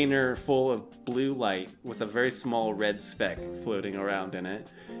container full of blue light with a very small red speck floating around in it.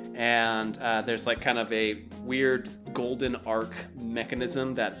 And there's like kind of a weird golden arc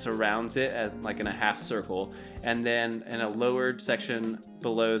mechanism that surrounds it at, like in a half circle. And then in a lowered section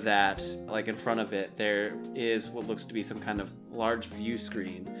below that, like in front of it, there is what looks to be some kind of large view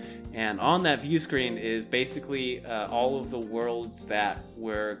screen. And on that view screen is basically all of the worlds that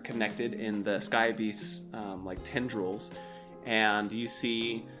were connected in the Sky Beast's like tendrils. And you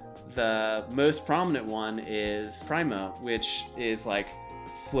see the most prominent one is Primo, which is like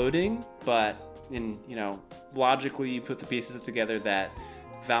floating, but in, you know, logically you put the pieces together that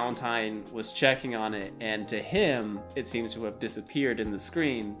Valentine was checking on it, and to him it seems to have disappeared in the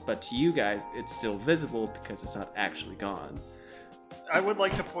screen, but to you guys it's still visible because it's not actually gone. I would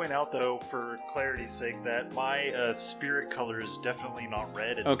like to point out, though, for clarity's sake, that my spirit color is definitely not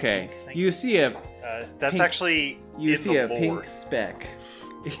red. It's Okay, pink. Thank you see a that's pink- actually you in see the a lore. pink speck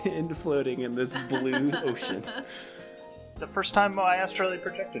floating in this blue ocean. The first time I astrally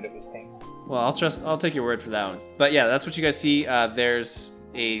projected, it was pink. Well, I'll take your word for that one. But yeah, that's what you guys see. There's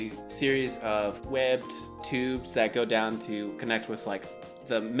a series of webbed tubes that go down to connect with like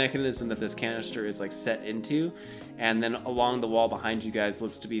the mechanism that this canister is like set into, and then along the wall behind you guys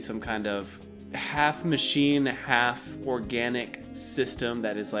looks to be some kind of half machine, half organic system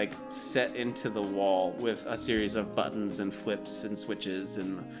that is like set into the wall with a series of buttons and flips and switches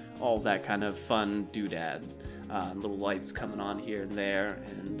and all that kind of fun doodads. Little lights coming on here and there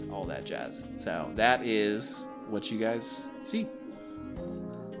and all that jazz. So that is what you guys see.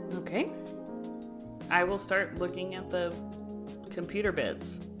 Okay. I will start looking at the computer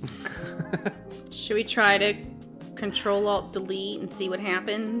bits. Should we try to Control-Alt-Delete and see what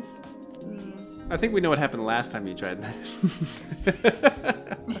happens? I think we know what happened last time you tried that.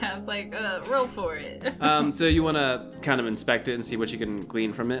 Yeah, it's like, roll for it. So you want to kind of inspect it and see what you can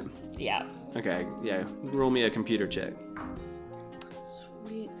glean from it? Yeah. Okay, yeah. Roll me a computer check.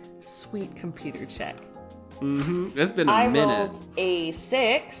 Sweet computer check. Mm-hmm. It's been a I minute. rolled a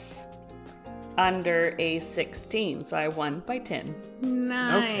 6 under a 16, so I won by 10.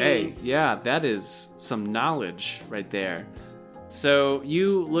 Nice. Okay, yeah, that is some knowledge right there. So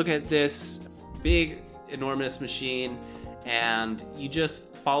you look at this big, enormous machine, and you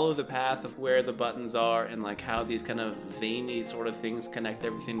just follow the path of where the buttons are and like how these kind of veiny sort of things connect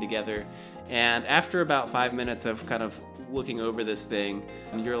everything together. And after about 5 minutes of kind of looking over this thing,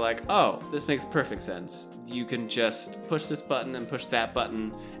 you're like, oh, this makes perfect sense. You can just push this button and push that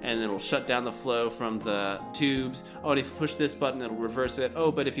button, and it'll shut down the flow from the tubes. Oh, and if you push this button, it'll reverse it.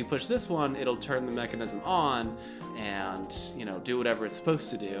 Oh, but if you push this one, it'll turn the mechanism on and, you know, do whatever it's supposed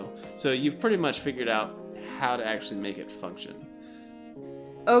to do. So you've pretty much figured out how to actually make it function.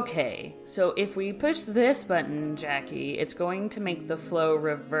 Okay, so if we push this button, Jackie, it's going to make the flow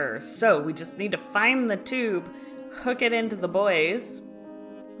reverse. So we just need to find the tube, hook it into the boys,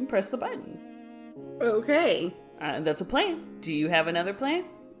 and press the button. Okay. That's a plan. Do you have another plan?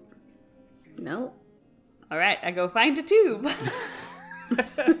 No. All right, I go find a tube.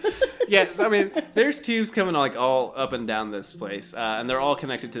 Yeah, I mean, there's tubes coming like all up and down this place, and they're all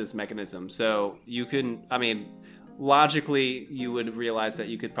connected to this mechanism. So you can, I mean, logically, you would realize that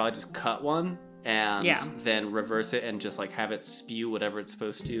you could probably just cut one and then reverse it and just like have it spew whatever it's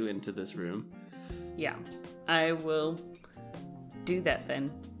supposed to into this room. Yeah, I will do that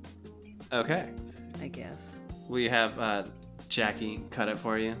then. Okay. I guess. Will you have Jackie cut it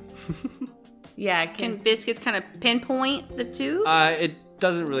for you? Yeah, Can Biscuits kind of pinpoint the tube? It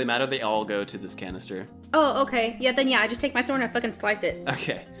doesn't really matter. They all go to this canister. Oh, okay. Yeah, then I just take my sword and I fucking slice it.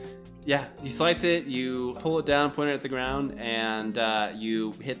 Okay. Yeah, you slice it, you pull it down, point it at the ground, and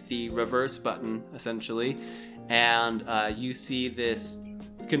you hit the reverse button, essentially. And you see this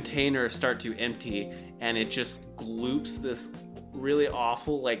container start to empty, and it just gloops this really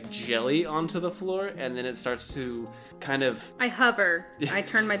awful, like, jelly onto the floor, and then it starts to kind of... I hover. I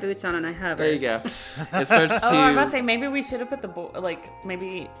turn my boots on and I hover. There you go. It starts to... Oh, I was about to say, maybe we should have put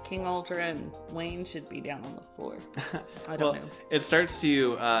maybe King Ultra and Wayne should be down on the floor. I don't know. It starts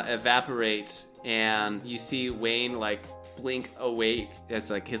to evaporate, and you see Wayne, like, blink awake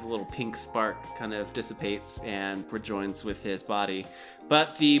as, like, his little pink spark kind of dissipates and rejoins with his body.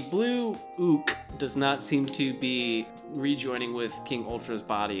 But the blue ook does not seem to be rejoining with King Ultra's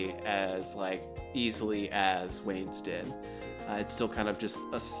body as, like, easily as Wayne's did. It's still kind of just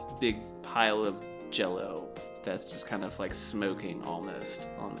a big pile of jello that's just kind of, like, smoking almost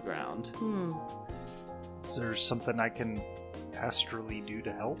on the ground. Is there something I can astrally do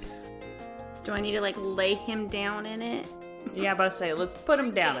to help? Do I need to, like, lay him down in it? Yeah, about to say, let's put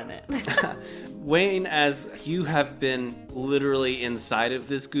him down in it. Wayne, as you have been literally inside of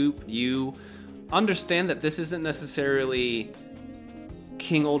this goop, you understand that this isn't necessarily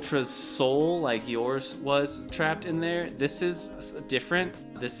King Ultra's soul like yours was trapped in there. This is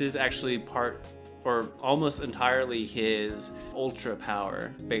different. This is actually part or almost entirely his ultra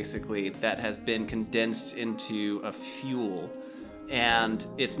power, basically, that has been condensed into a fuel. And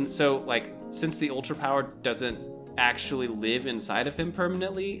it's so, like, since the ultra power doesn't actually live inside of him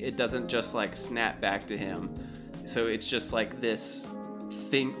permanently, it doesn't just, like, snap back to him. So it's just like this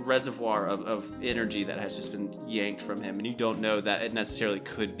reservoir of energy that has just been yanked from him, and you don't know that it necessarily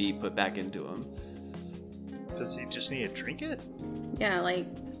could be put back into him. Does he just need to drink it? Yeah, like,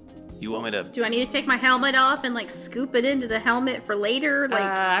 You want me to... do I need to take my helmet off and, like, scoop it into the helmet for later?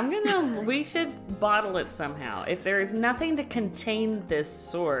 Like, we should bottle it somehow. If there is nothing to contain this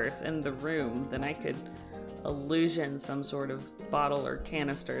source in the room, then I could illusion some sort of bottle or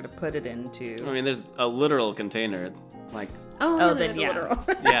canister to put it into. I mean, there's a literal container, like... oh, then there's a yeah. literal.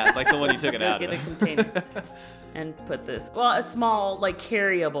 Yeah, like the one you took it Go out get a of. container and put this. Well, a small, like,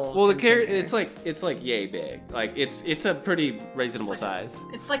 carryable. Well, container. it's like yay big. Like it's a pretty reasonable size.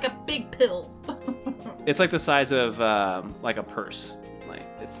 It's like a big pill. It's like the size of like a purse. Like,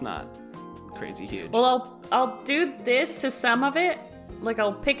 it's not crazy huge. Well, I'll do this to some of it. Like,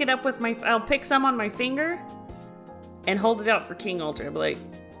 I'll pick it up with I'll pick some on my finger and hold it out for King Ultra. I'll be like,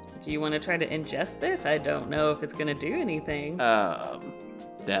 do you want to try to ingest this? I don't know if it's going to do anything.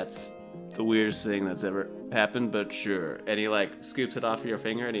 That's the weirdest thing that's ever happened, but sure. And he, like, scoops it off your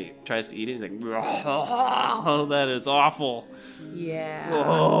finger and he tries to eat it. He's like, oh, that is awful. Yeah.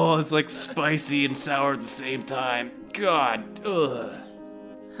 Oh, it's like spicy and sour at the same time. God, ugh.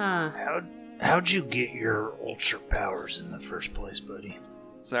 Huh. How'd you get your ultra powers in the first place, buddy?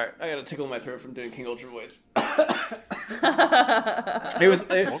 Sorry, I gotta tickle my throat from doing King Ultra voice.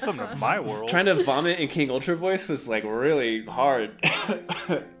 Welcome to my world. Trying to vomit in King Ultra voice was, like, really hard.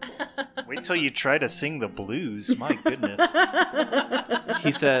 Wait till you try to sing the blues. My goodness.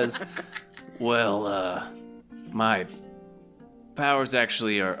 He says, well, my powers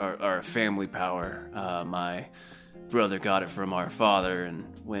actually are a family power. My brother got it from our father, and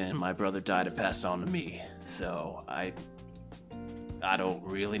when my brother died, it passed on to me. So I don't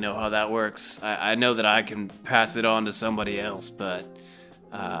really know how that works. I know that I can pass it on to somebody else, but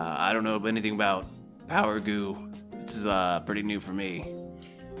I don't know anything about power goo. This is pretty new for me.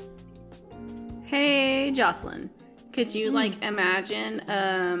 Hey, Jocelyn, could you, like, imagine,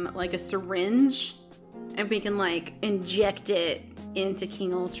 like, a syringe? And we can, like, inject it into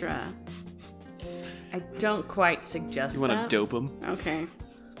King Ultra. I don't quite suggest You want to that. dope him? Okay.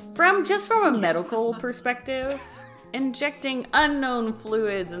 From a medical perspective, injecting unknown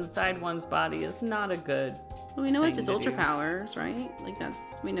fluids inside one's body is not a good. Well, we know it's thing his to ultra do. powers, right? Like,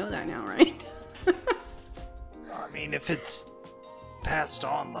 we know that now, right? I mean, if it's passed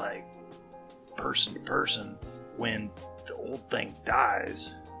on, like, person to person, when the old thing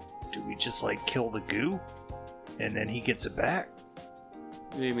dies, do we just, like, kill the goo? And then he gets it back?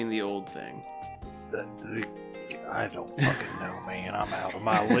 What do you mean the old thing? I don't fucking know, man. I'm out of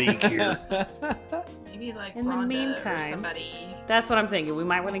my league here. Maybe like In the Rhonda meantime- or somebody. That's what I'm thinking. We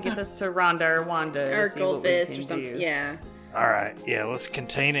might want to get this to Rhonda or Wanda Or to see what we Goldfist can or something. do. Yeah. All right, yeah, let's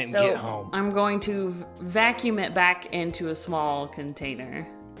contain it and So get home. I'm going to vacuum it back into a small container,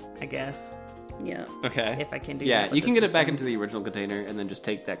 I guess, Yeah. Okay. if I can do Yeah, that. with you can the get it back systems. into the original container and then just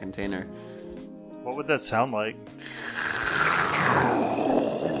take that container, What would that sound like?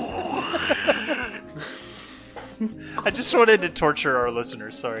 I just wanted to torture our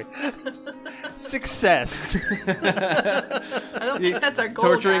listeners, sorry. Success. I don't think that's our goal.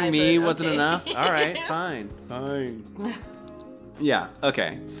 Torturing guy, me but wasn't okay. enough? All right, fine. Yeah,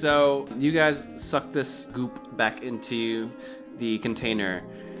 okay. So you guys suck this goop back into the container,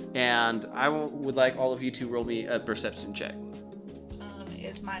 and I would like all of you to roll me a perception check.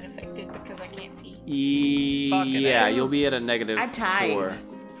 Is mine affected because I can't see? Fucking Yeah, A. you'll be at a negative I tied. 4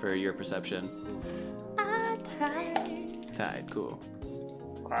 for your perception. I tied. Tied, cool.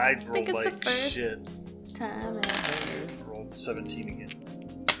 I think rolled it's the like first shit. Time ever. Rolled 17 again.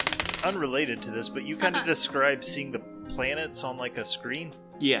 Unrelated to this, but you kind of described seeing the planets on like a screen.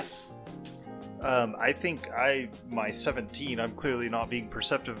 Yes. I think my 17, I'm clearly not being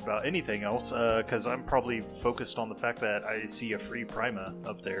perceptive about anything else, because I'm probably focused on the fact that I see a free Prima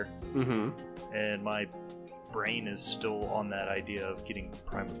up there, Mm-hmm. and my brain is still on that idea of getting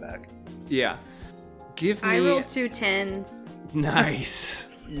Prima back. Yeah. Give me... I rolled 2 10s. Nice.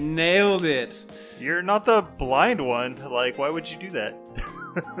 Nailed it. You're not the blind one. Like, why would you do that?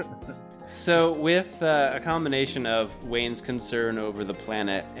 So, with a combination of Wayne's concern over the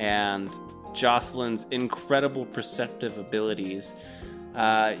planet and Jocelyn's incredible perceptive abilities,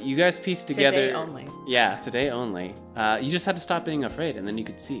 you guys pieced together. Today only. Yeah, today only. You just had to stop being afraid, and then you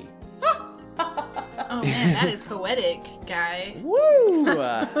could see. Oh man, that is poetic, guy. Woo!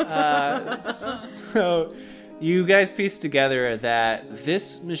 So, you guys pieced together that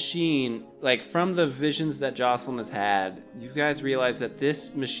this machine, like from the visions that Jocelyn has had, you guys realize that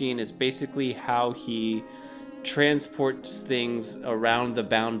this machine is basically how he transports things around the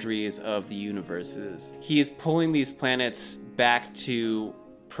boundaries of the universes. He is pulling these planets back to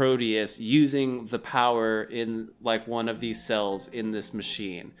Proteus using the power in like one of these cells in this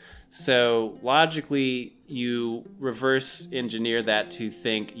machine. So logically, you reverse engineer that to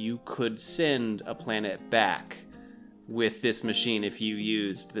think you could send a planet back with this machine if you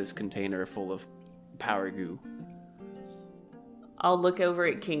used this container full of power goo. I'll look over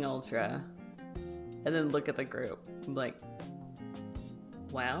at King Ultra and then look at the group. I'm like,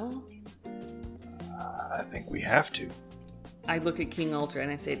 well, I think we have to. I look at King Ultra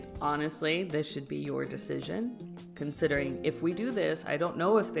and I say, honestly, this should be your decision. Considering if we do this, I don't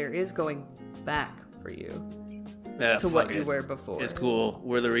know if there is going back for you to what you were before. It's cool.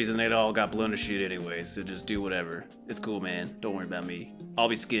 We're the reason they all got blown to shit anyway, so just do whatever. It's cool, man. Don't worry about me. I'll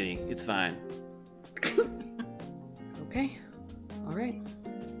be skinny. It's fine. Okay. All right.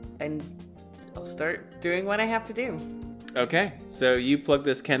 And I'll start doing what I have to do. Okay, so you plug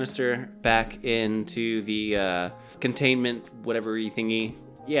this canister back into the containment, whatever thingy.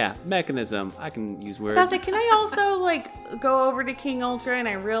 Yeah, mechanism. I can use words. Bassa, can I also go over to King Ultra and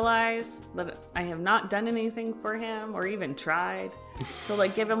I realize that I have not done anything for him or even tried? So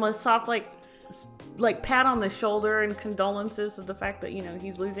give him a soft pat on the shoulder and condolences of the fact that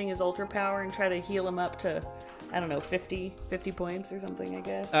he's losing his ultra power and try to heal him up to 50 points or something, I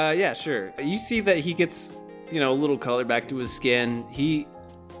guess. Yeah, sure. You see that he gets a little color back to his skin. He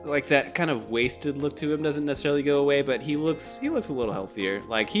that kind of wasted look to him doesn't necessarily go away, but he looks a little healthier.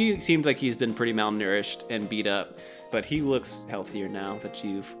 He seems like he's been pretty malnourished and beat up, but he looks healthier now that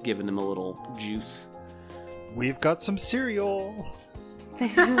you've given him a little juice. We've got some cereal.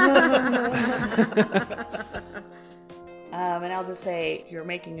 And I'll just say, you're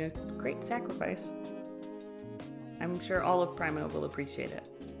making a great sacrifice. I'm sure all of Primo will appreciate it.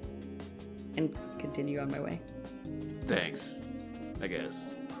 And continue on my way. Thanks, I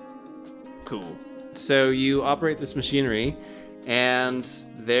guess. Cool. So you operate this machinery, and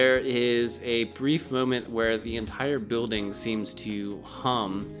there is a brief moment where the entire building seems to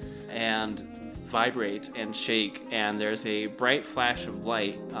hum and vibrate and shake, and there's a bright flash of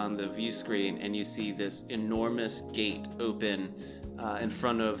light on the view screen, and you see this enormous gate open in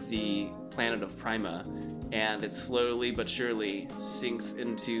front of the planet of Prima, and it slowly but surely sinks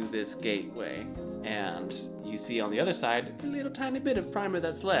into this gateway, and you see on the other side a little tiny bit of Prima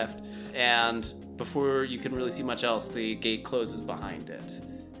that's left, and before you can really see much else, the gate closes behind it,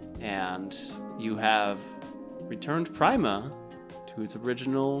 and you have returned Prima to its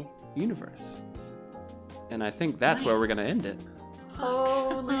original universe. And I think that's where we're gonna end it.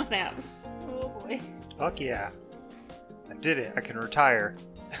 Holy snaps. Oh boy. Fuck yeah. I did it. I can retire.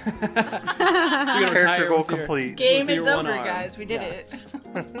 You're gonna Character retire goal with your- complete. Game with is your one over, arm. guys. We did Yeah.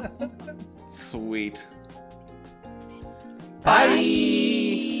 it. Sweet. Bye.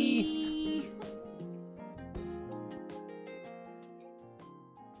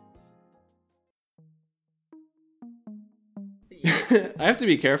 I have to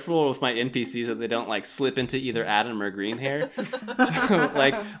be careful with my NPCs that they don't like slip into either Adam or green hair. So,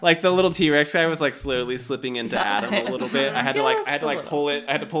 like the little T-Rex guy was like slowly slipping into Adam a little bit. I had to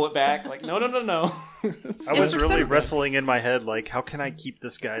pull it back. Like no. I was really wrestling in my head, like, how can I keep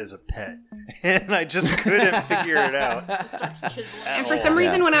this guy as a pet? And I just couldn't figure it out. And for some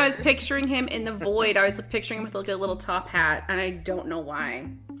reason, when I was picturing him in the void, I was picturing him with like a little top hat, and I don't know why.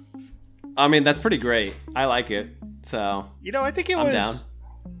 I mean, that's pretty great. I like it. So I think it I'm was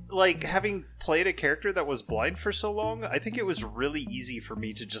like having played a character that was blind for so long. I think it was really easy for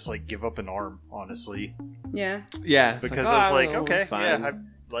me to just like give up an arm, honestly. Yeah. Yeah, Because I was like, okay, it's fine.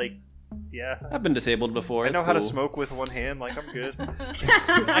 I've been disabled before. I know It's how to cool. smoke with one hand. Like, I'm good.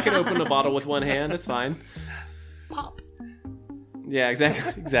 I can open a bottle with one hand. It's fine. Pop. Yeah,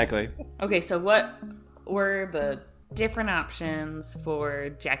 exactly. Okay, so what were the different options for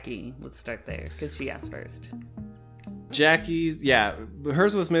Jackie? Let's start there, because she asked first. Jackie's, yeah,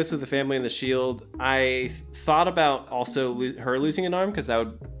 hers was mostly the family and the shield. I thought about also her losing an arm because that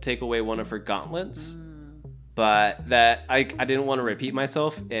would take away one of her gauntlets. But that I didn't want to repeat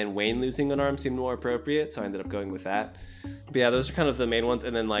myself, and Wayne losing an arm seemed more appropriate, so I ended up going with that. But yeah, those are kind of the main ones.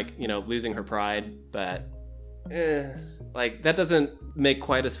 And then, like, losing her pride, but like that doesn't make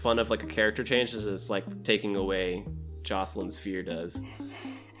quite as fun of like a character change as it's like taking away Jocelyn's fear does.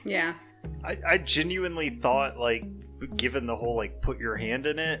 Yeah. I genuinely thought, like, given the whole, like, put your hand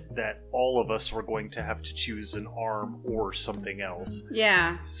in it, that all of us were going to have to choose an arm or something else.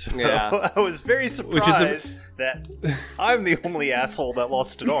 Yeah. So Yeah. I was very surprised that I'm the only asshole that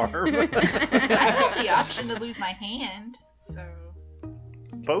lost an arm. I had the option to lose my hand, so...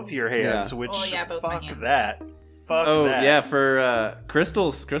 Both your hands, Yeah. which, Oh, yeah, both my fuck hands. that. Fuck Oh that. yeah, for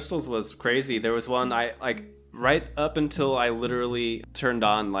crystals was crazy. There was one I like right up until I literally turned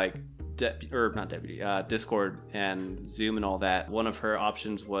on like Discord and Zoom and all that. One of her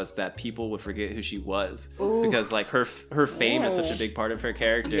options was that people would forget who she was because like her fame is such a big part of her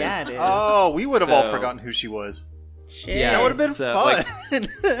character. Yeah, it is. Oh, we would have all So- forgotten who she was. Shit. Yeah, That would have been so, fun.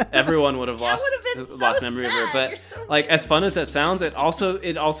 Everyone would have lost would've been so lost memory of her. sad. But You're so like as fun as that sounds, it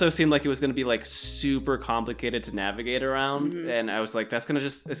also seemed like it was going to be like super complicated to navigate around, and I was like, it's going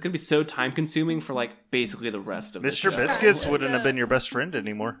to be so time consuming for like basically the rest of the Mr. show. Biscuits Yeah. wouldn't have been your best friend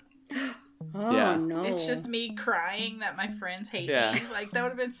anymore. Oh, Yeah. no. It's just me crying that my friends hate Yeah. me. Like, that would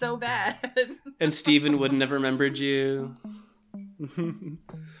have been so bad. And Steven wouldn't have remembered you.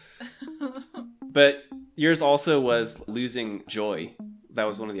 But yours also was losing Joy. That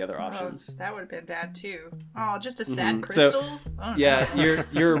was one of the other options. Oh, that would have been bad too. Oh, just a sad So, crystal. Oh, Yeah, no.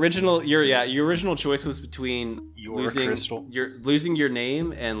 your original choice was between Your losing crystal. losing your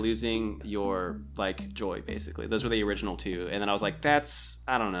name and losing your like joy. Basically, those were the original two. And then I was like,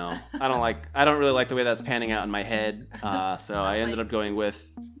 I don't know. I don't really like the way that's panning out in my head. So I ended up going with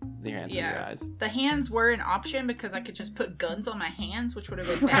your hands and your Yeah. eyes. The hands were an option because I could just put guns on my hands, which would have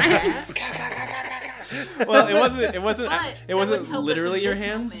been badass. Well, it wasn't But that would help us literally in your this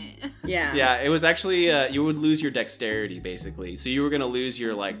hands. moment. Yeah. Yeah, it was actually you would lose your dexterity basically. So you were gonna lose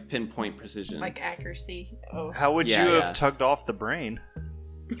your like pinpoint precision. Like accuracy. Oh, How would Yeah, you yeah. have tugged off the brain?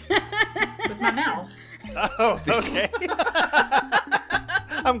 with my mouth. Oh, okay.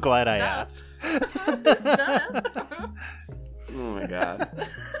 I'm glad I asked. Duh. Oh my god.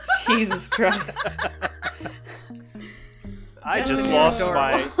 Jesus Christ. I just That's lost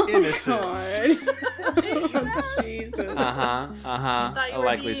adorable. my innocence. Jesus. Uh-huh. Thought A you were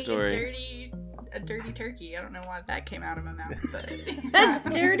likely being story. A dirty turkey. I don't know why that came out of my mouth, but A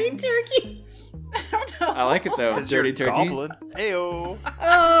dirty turkey. I don't know. I like it though. Because Dirty you're turkey. goblin. Ayo.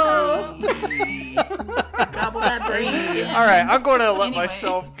 Oh. Gobble that brain. Yeah. All right, I'm going to let Anyway.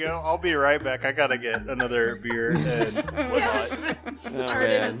 myself go. I'll be right back. I gotta get another beer and whatnot. Oh, Started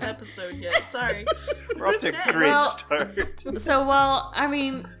man. this episode yet. Sorry. We're off to a great Well- start. So, well, I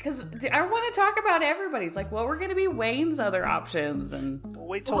mean, because I want to talk about everybody's. Like, what were going to be Wayne's other options? And We'll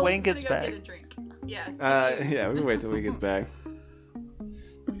wait till Well, Wayne gets we gotta back. Get a drink. Yeah. Yeah, we can wait till he gets back.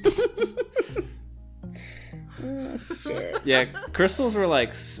 Oh, shit. Yeah, crystals were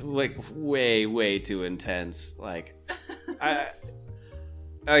like way too intense. I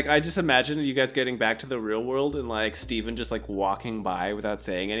just imagine you guys getting back to the real world and like Steven just like walking by without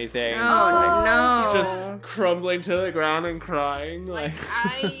saying anything, and just, like, Oh, no. just crumbling to the ground and crying. Like,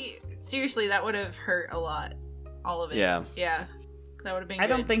 Seriously, that would have hurt a lot. All of it. Yeah. Yeah. That would have been I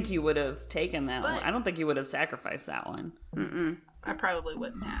don't good. think you would have taken that But- one. I don't think you would have sacrificed that one. Mm-mm. I probably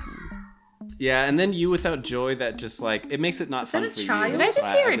wouldn't have. yeah, and then you without joy, that just like it makes it not fun that a for child? you. Did I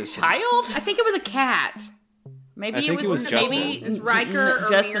just hear a just- child? I think it was a cat. Maybe I think it was Justin. Maybe It's Riker or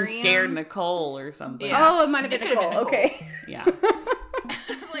Justin Miriam. scared Nicole or something. Yeah. Oh, it might have been It could've been Nicole. Nicole. Okay. Yeah.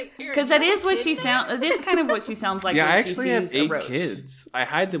 Like, Because that is what she sounds. It is kind of what she sounds like. Yeah, when I she actually sees have a 8 roach. kids. I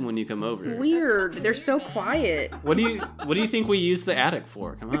hide them when you come over. Weird. They're so quiet. What do you think we use the attic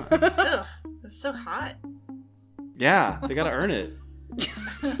for? Come on. Ugh, it's so hot. Yeah, they gotta earn it.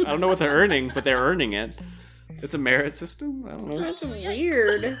 I don't know what they're earning, but they're earning it. It's a merit system? I don't know. That's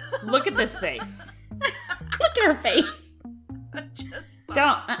weird. Look at this face. Look at her face. Just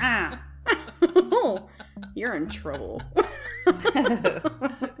Don't. Oh, you're in trouble.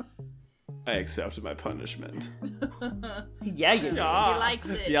 I accept my punishment. Yeah, you do. he likes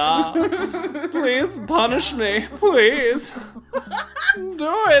it. Yeah. Please punish me. Please. Do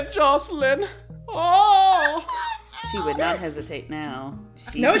it, Jocelyn. Oh. She would not hesitate now.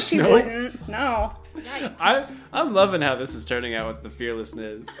 No, she No. wouldn't. No. I'm loving how this is turning out with the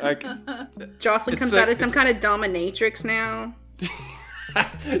fearlessness. Like, Jocelyn It's comes like- out as some it's- kind of dominatrix now.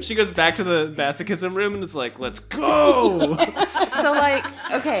 she goes back to the masochism room and is like, let's go. So, like,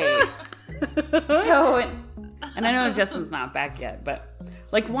 okay. So, and I know Justin's not back yet, but,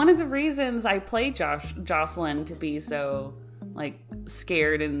 like, one of the reasons I play Jocelyn to be so, like,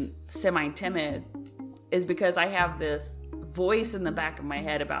 scared and semi-timid is because I have this voice in the back of my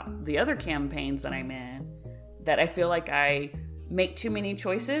head about the other campaigns that I'm in that I feel like I make too many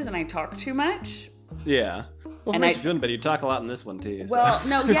choices and I talk too much. Yeah. Well, if it And makes I- you feel better, you talk a lot in this one too. so. Well,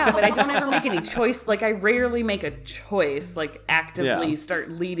 no, yeah, but I don't ever make any choice. Like, I rarely make a choice, like, actively Yeah. start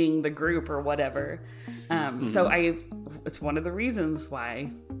leading the group or whatever. So it's one of the reasons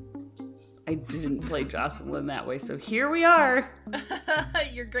why I didn't play Jocelyn that way. So here we are.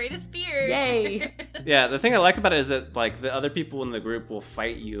 Your greatest fear. Yay. Yeah, the thing I like about it is that like the other people in the group will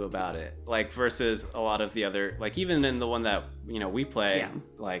fight you about it, like versus a lot of the other, like even in the one that we play, Yeah.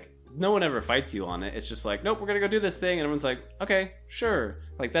 like no one ever fights you on it. It's just like, nope, we're gonna go do this thing, and everyone's like, okay, sure.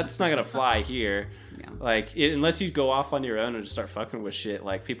 Like that's not gonna fly here. Yeah. Like unless you go off on your own and just start fucking with shit,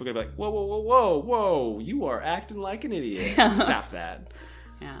 like people are gonna be like, whoa, you are acting like an idiot. Stop that.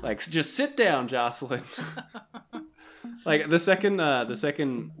 Yeah. Like, just sit down, Jocelyn. Like the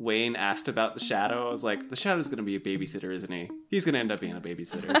second Wayne asked about the Shadow, I was like, the Shadow's gonna be a babysitter, isn't he? He's gonna end up being a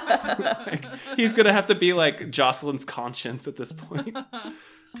babysitter. Like, he's gonna have to be like Jocelyn's conscience at this point.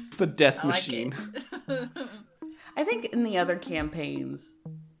 The death I like machine. I think in the other campaigns,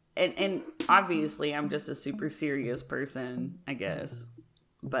 and obviously I'm just a super serious person, I guess.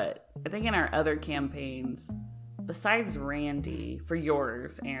 But I think in our other campaigns, besides Randy, for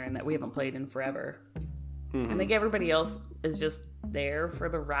yours, Aaron, that we haven't played in forever, I think everybody else is just there for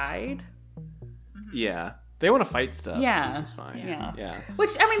the ride. Yeah, they want to fight stuff. Yeah. It's fine. Yeah. Which,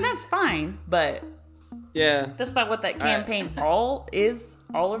 I mean, that's fine, but Yeah. that's not what that campaign all is.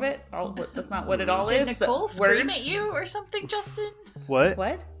 All of it? That's not what it all Did is. Nicole scream Words? at you or something, Justin? What?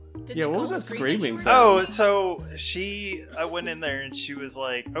 What? Did Yeah, what was Nicole that scream at screaming you? sound? Oh, so I went in there and she was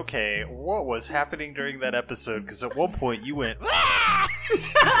like, okay, what was happening during that episode? Because at one point you went, "Ah!" She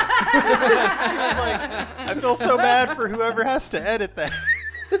was like, I feel so bad for whoever has to edit that.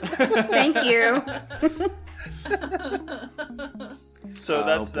 Thank you. So Oh,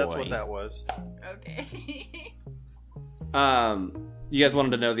 that's boy. what that was. Okay. You guys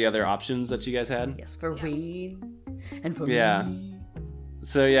wanted to know the other options that you guys had? Yes, for Wayne. And for Yeah. me.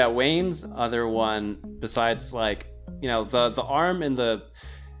 So yeah, Wayne's other one, besides like, the arm and the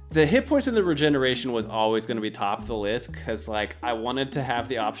hit points and the regeneration was always going to be top of the list because like I wanted to have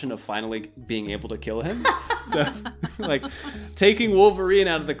the option of finally being able to kill him. So like taking Wolverine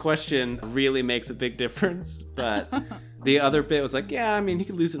out of the question really makes a big difference. But the other bit was like, yeah, I mean, he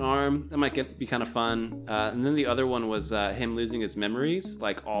could lose an arm. That might be kind of fun. And then the other one was him losing his memories,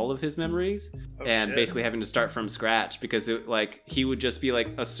 like all of his memories, and shit. basically having to start from scratch because he would just be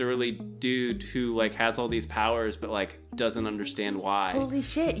like a surly dude who like has all these powers but like doesn't understand why. Holy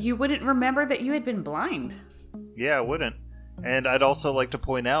shit, you wouldn't remember that you had been blind. Yeah, I wouldn't. And I'd also like to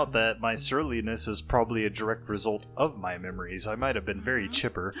point out that my surliness is probably a direct result of my memories. I might have been very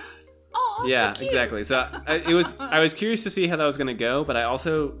chipper. Oh, Yeah, so cute. exactly. So I was curious to see how that was going to go, but I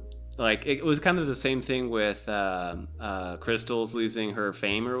also like it was kind of the same thing with Crystal's losing her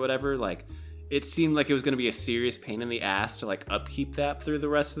fame or whatever. Like it seemed like it was going to be a serious pain in the ass to like upkeep that through the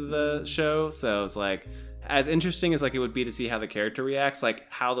rest of the show. So it's like as interesting as like it would be to see how the character reacts, like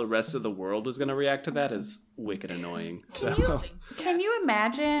how the rest of the world is going to react to that is wicked annoying. So Can you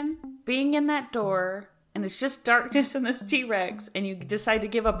imagine being in that door and it's just darkness and this T-Rex and you decide to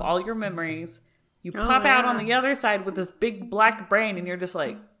give up all your memories? You pop out on yeah. the other side with this big black brain and you're just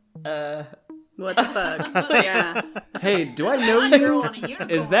like, What the fuck? Yeah. Hey, do I know Hot girl you? on a unicorn.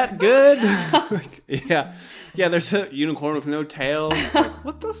 Is that good? Yeah. Yeah, there's a unicorn with no tail. It's like,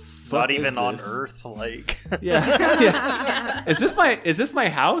 what the fuck Not is even on this? Earth, like. Yeah. Is this my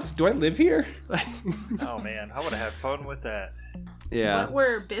house? Do I live here? Oh man, I would have had fun with that. Yeah. What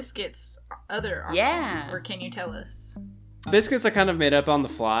were Biscuit's other options? Yeah. Or can you tell us? Biscuits I kind of made up on the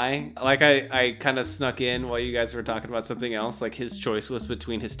fly. Like I kind of snuck in while you guys were talking about something else. Like his choice was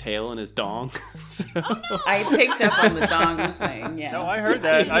between his tail and his dong. So, I picked up on the dong thing. Yeah. No, I heard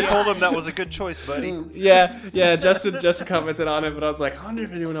that. I told him that was a good choice, buddy. yeah. Justin commented on it, but I was like, I wonder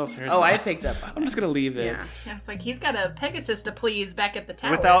if anyone else heard. Oh, that. I picked up on I'm just gonna leave it. Yeah. Yeah, it's like he's got a Pegasus to please back at the tower.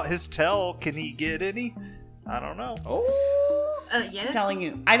 Without his tail, can he get any? I don't know. Yes. I'm telling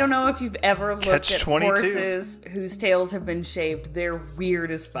you, I don't know if you've ever looked Catch at 22. horses whose tails have been shaved. They're weird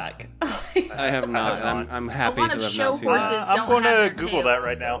as fuck. I have not, and I'm a happy lot to of have show not seen horses that. I'm don't gonna have their Google that tails,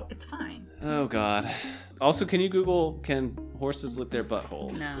 right now. so it's fine. Oh god. Also, can you Google can horses lick their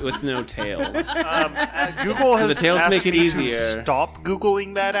buttholes No. with no tails? Google has the tails asked make it me to easier. stop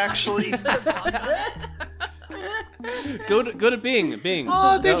Googling that, actually. go to Bing. Bing.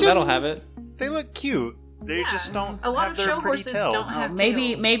 Oh, they That'll just- have it. They look cute. They just don't A lot have of their show pretty horses tails. don't have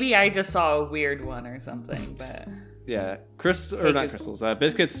maybe tails. I just saw a weird one or something, but Yeah, not Google. crystals.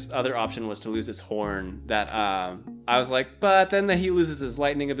 Biscuit's other option was to lose his horn. That I was like, but then he loses his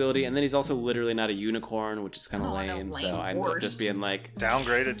lightning ability, and then he's also literally not a unicorn, which is kind of Oh, I know, lame. lame So I ended up horse. just being like,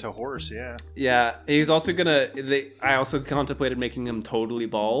 Downgraded to horse, yeah. yeah. He's also I also contemplated making him totally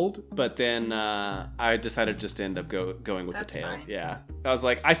bald, but then I decided just to end up going with That's the tail. fine. Yeah, I was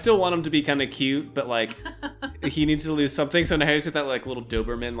like, I still want him to be kind of cute, but like he needs to lose something. So now he's got that like little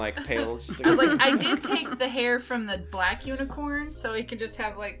Doberman like tail. Just I was like, I did take the hair from the black unicorn, so he could just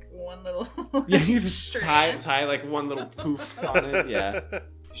have like one little. yeah, you just strand. tie like one little poof on it. Yeah. You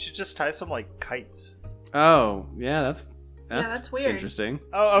should just tie some like kites. Oh, yeah, that's that's weird. Interesting.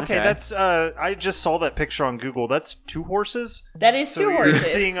 Oh, okay. Okay. That's I just saw that picture on Google. That's two horses. that is So two you're horses.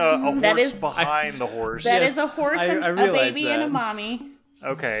 seeing a That horse is- behind the horse. That Yes, is a horse, I and a realized baby, and a that. mommy.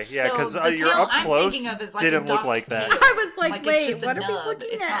 Okay, yeah, So because the you're tail up I'm close. thinking of is like Didn't a look like docked that. tail. I was like, it's wait, just a what are we nub. looking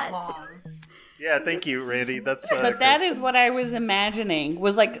It's at? not long. Yeah, thank you, Randy. That's But that is what I was imagining,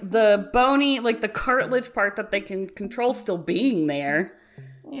 was like the bony, like the cartilage part that they can control still being there,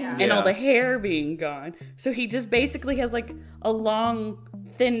 Yeah. and all Yeah. the hair being gone. So he just basically has like a long,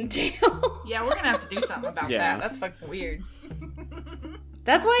 thin tail. Yeah, we're gonna have to do something about Yeah. that. That's fucking weird.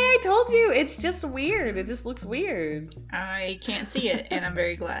 That's why I told you, it's just weird. It just looks weird. I can't see it, and I'm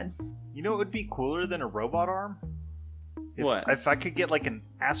very glad. You know what would be cooler than a robot arm? What? If I could get like an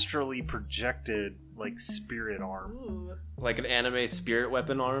astrally projected like spirit arm. Ooh. Like an anime spirit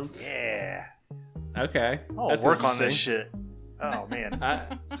weapon arm. Yeah. Okay. I'll That's work on this interesting. shit. Oh man.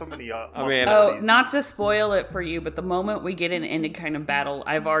 I- So many man. Oh, possibilities. not to spoil it for you, but the moment we get in any kind of battle,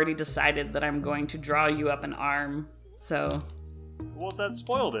 I've already decided that I'm going to draw you up an arm. So, Well, that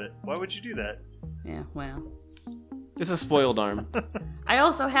spoiled it. Why would you do that? yeah, well. It's a spoiled arm. I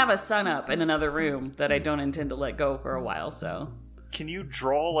also have a sun up in another room that I don't intend to let go for a while, so. Can you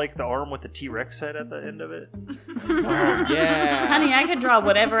draw like the arm with the T-Rex head at the end of it? Yeah. Honey, I could draw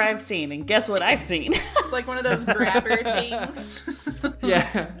whatever I've seen, and guess what I've seen? It's like one of those grabber things.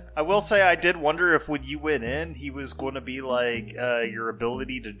 Yeah. I will say I did wonder if when you went in, he was going to be like your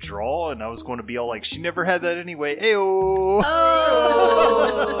ability to draw, and I was going to be all like, she never had that anyway. Ayo!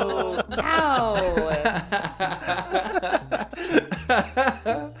 Oh! Ow!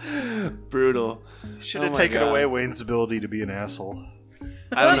 Brutal. Should Oh have my taken God. away Wayne's ability to be an asshole.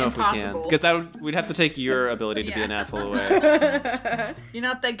 I don't know if we can. Impossible. Because we'd have to take your ability to be Yeah. an asshole away. You're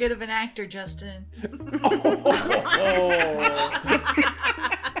not that good of an actor, Justin.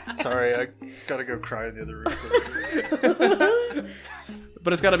 Sorry, I gotta go cry in the other room.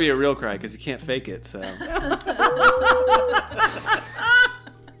 But it's got to be a real cry because you can't fake it, so.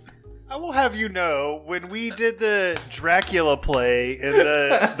 I will have you know, when we did the Dracula play in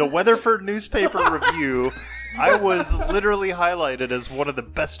the Weatherford newspaper review, I was literally highlighted as one of the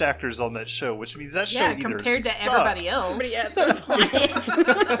best actors on that show, which means that show Yeah, either compared to sucked. everybody else.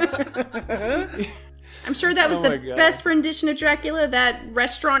 I'm sure that was Oh the my God. best rendition of Dracula that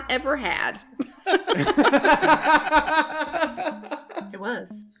restaurant ever had. It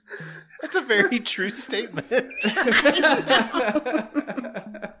was. That's a very true statement. It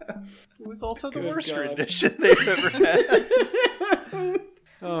was also the Good worst God. rendition they've ever had.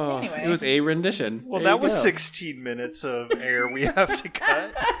 Oh, Anyway. it was a rendition. Well, There that you was go. 16 minutes of air we have to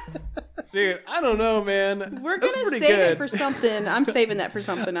cut. Dude, I don't know, man. We're That's gonna pretty save good. it for something. I'm saving that for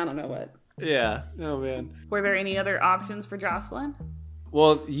something. I don't know what. Yeah. Oh, man. Were there any other options for Jocelyn?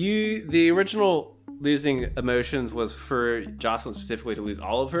 Well, the original losing emotions was for Jocelyn specifically to lose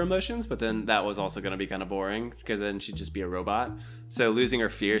all of her emotions, but then that was also going to be kind of boring because then she'd just be a robot. So losing her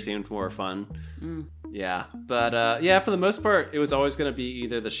fear seemed more fun. Yeah, but yeah, for the most part, it was always going to be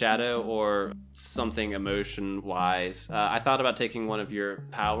either the shadow or something emotion-wise. I thought about taking one of your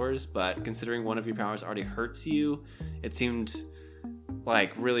powers, but considering one of your powers already hurts you, it seemed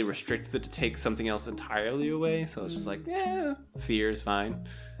like really restricted to take something else entirely away. So it's just like, yeah, fear is fine.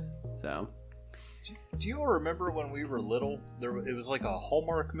 So. Do you all remember when we were little? It was like a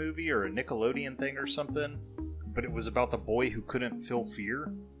Hallmark movie or a Nickelodeon thing or something, but it was about the boy who couldn't feel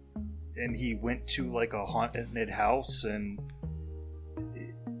fear, and he went to like a haunted house, and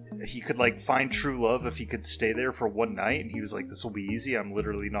he could like find true love if he could stay there for one night, and he was like, "This will be easy. I'm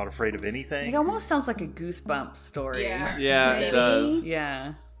literally not afraid of anything." It almost sounds like a Goosebumps story. Yeah, it does.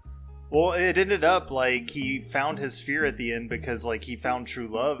 Yeah. Well, it ended up like he found his fear at the end because like he found true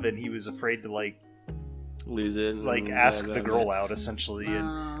love, and he was afraid to like lose it, like ask the girl out essentially,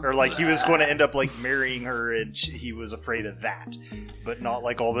 and or like he was going to end up like marrying her, and he was afraid of that, but not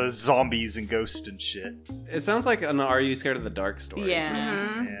like all those zombies and ghosts and shit. It sounds like an Are You Scared of the Dark story. Yeah.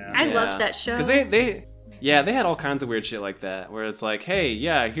 Mm-hmm. I loved that show because they had all kinds of weird shit like that, where it's like, hey,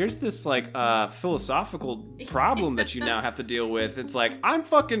 yeah, here's this like philosophical problem that you now have to deal with. It's like, I'm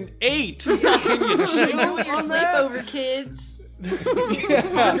fucking 8. Can you chill Your on that? sleepover kids.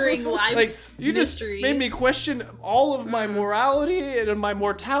 Wondering life's Like, you mystery. just made me question all of my morality and my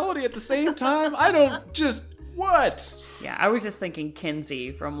mortality at the same time. I don't just what? Yeah, I was just thinking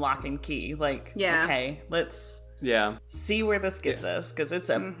Kinsey from Lock and Key. Like, okay, let's see where this gets us, because it's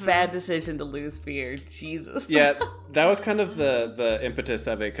a bad decision to lose fear. Jesus. Yeah, that was kind of the impetus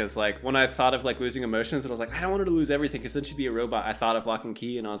of it, because like when I thought of like losing emotions, and I was like, I don't want her to lose everything because then she'd be a robot. I thought of Lock and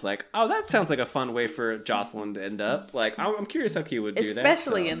Key, and I was like, oh, that sounds like a fun way for Jocelyn to end up. Like, I'm curious how Key would do that.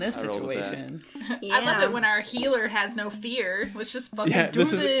 Especially so in this I rolled with that. situation. I love it when our healer has no fear. Let's just fucking do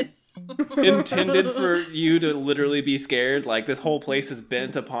this. Intended for you to literally be scared. Like, this whole place is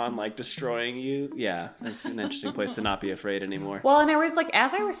bent upon like destroying you. Yeah, it's an interesting place to not be afraid anymore. Well, and I was like,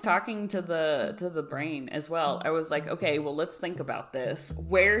 as I was talking to the brain as well, I was like, okay, well, let's think about this.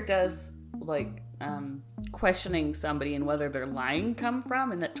 Where does like questioning somebody and whether they're lying come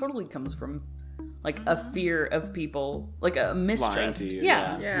from? And that totally comes from like a fear of people, like a mistrust. You,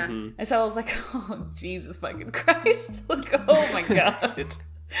 yeah. Mm-hmm. And so I was like, oh, Jesus fucking Christ. Like, oh my God.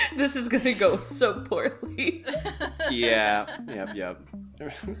 This is gonna go so poorly. Yeah. Yep.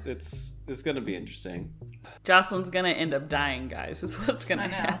 It's gonna be interesting. Jocelyn's gonna end up dying, guys, is what's gonna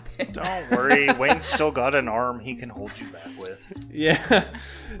happen. Don't worry, Wayne's still got an arm he can hold you back with. Yeah.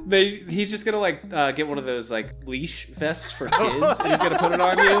 He's just gonna like get one of those like leash vests for kids, and he's gonna put it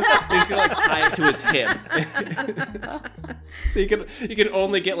on you, and he's gonna like tie it to his hip. So you can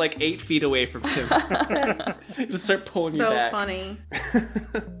only get like 8 feet away from him. Just start pulling you back. So funny.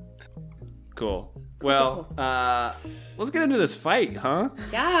 Cool. Well, let's get into this fight, huh?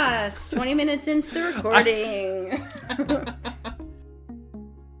 Yes, 20 minutes into the recording.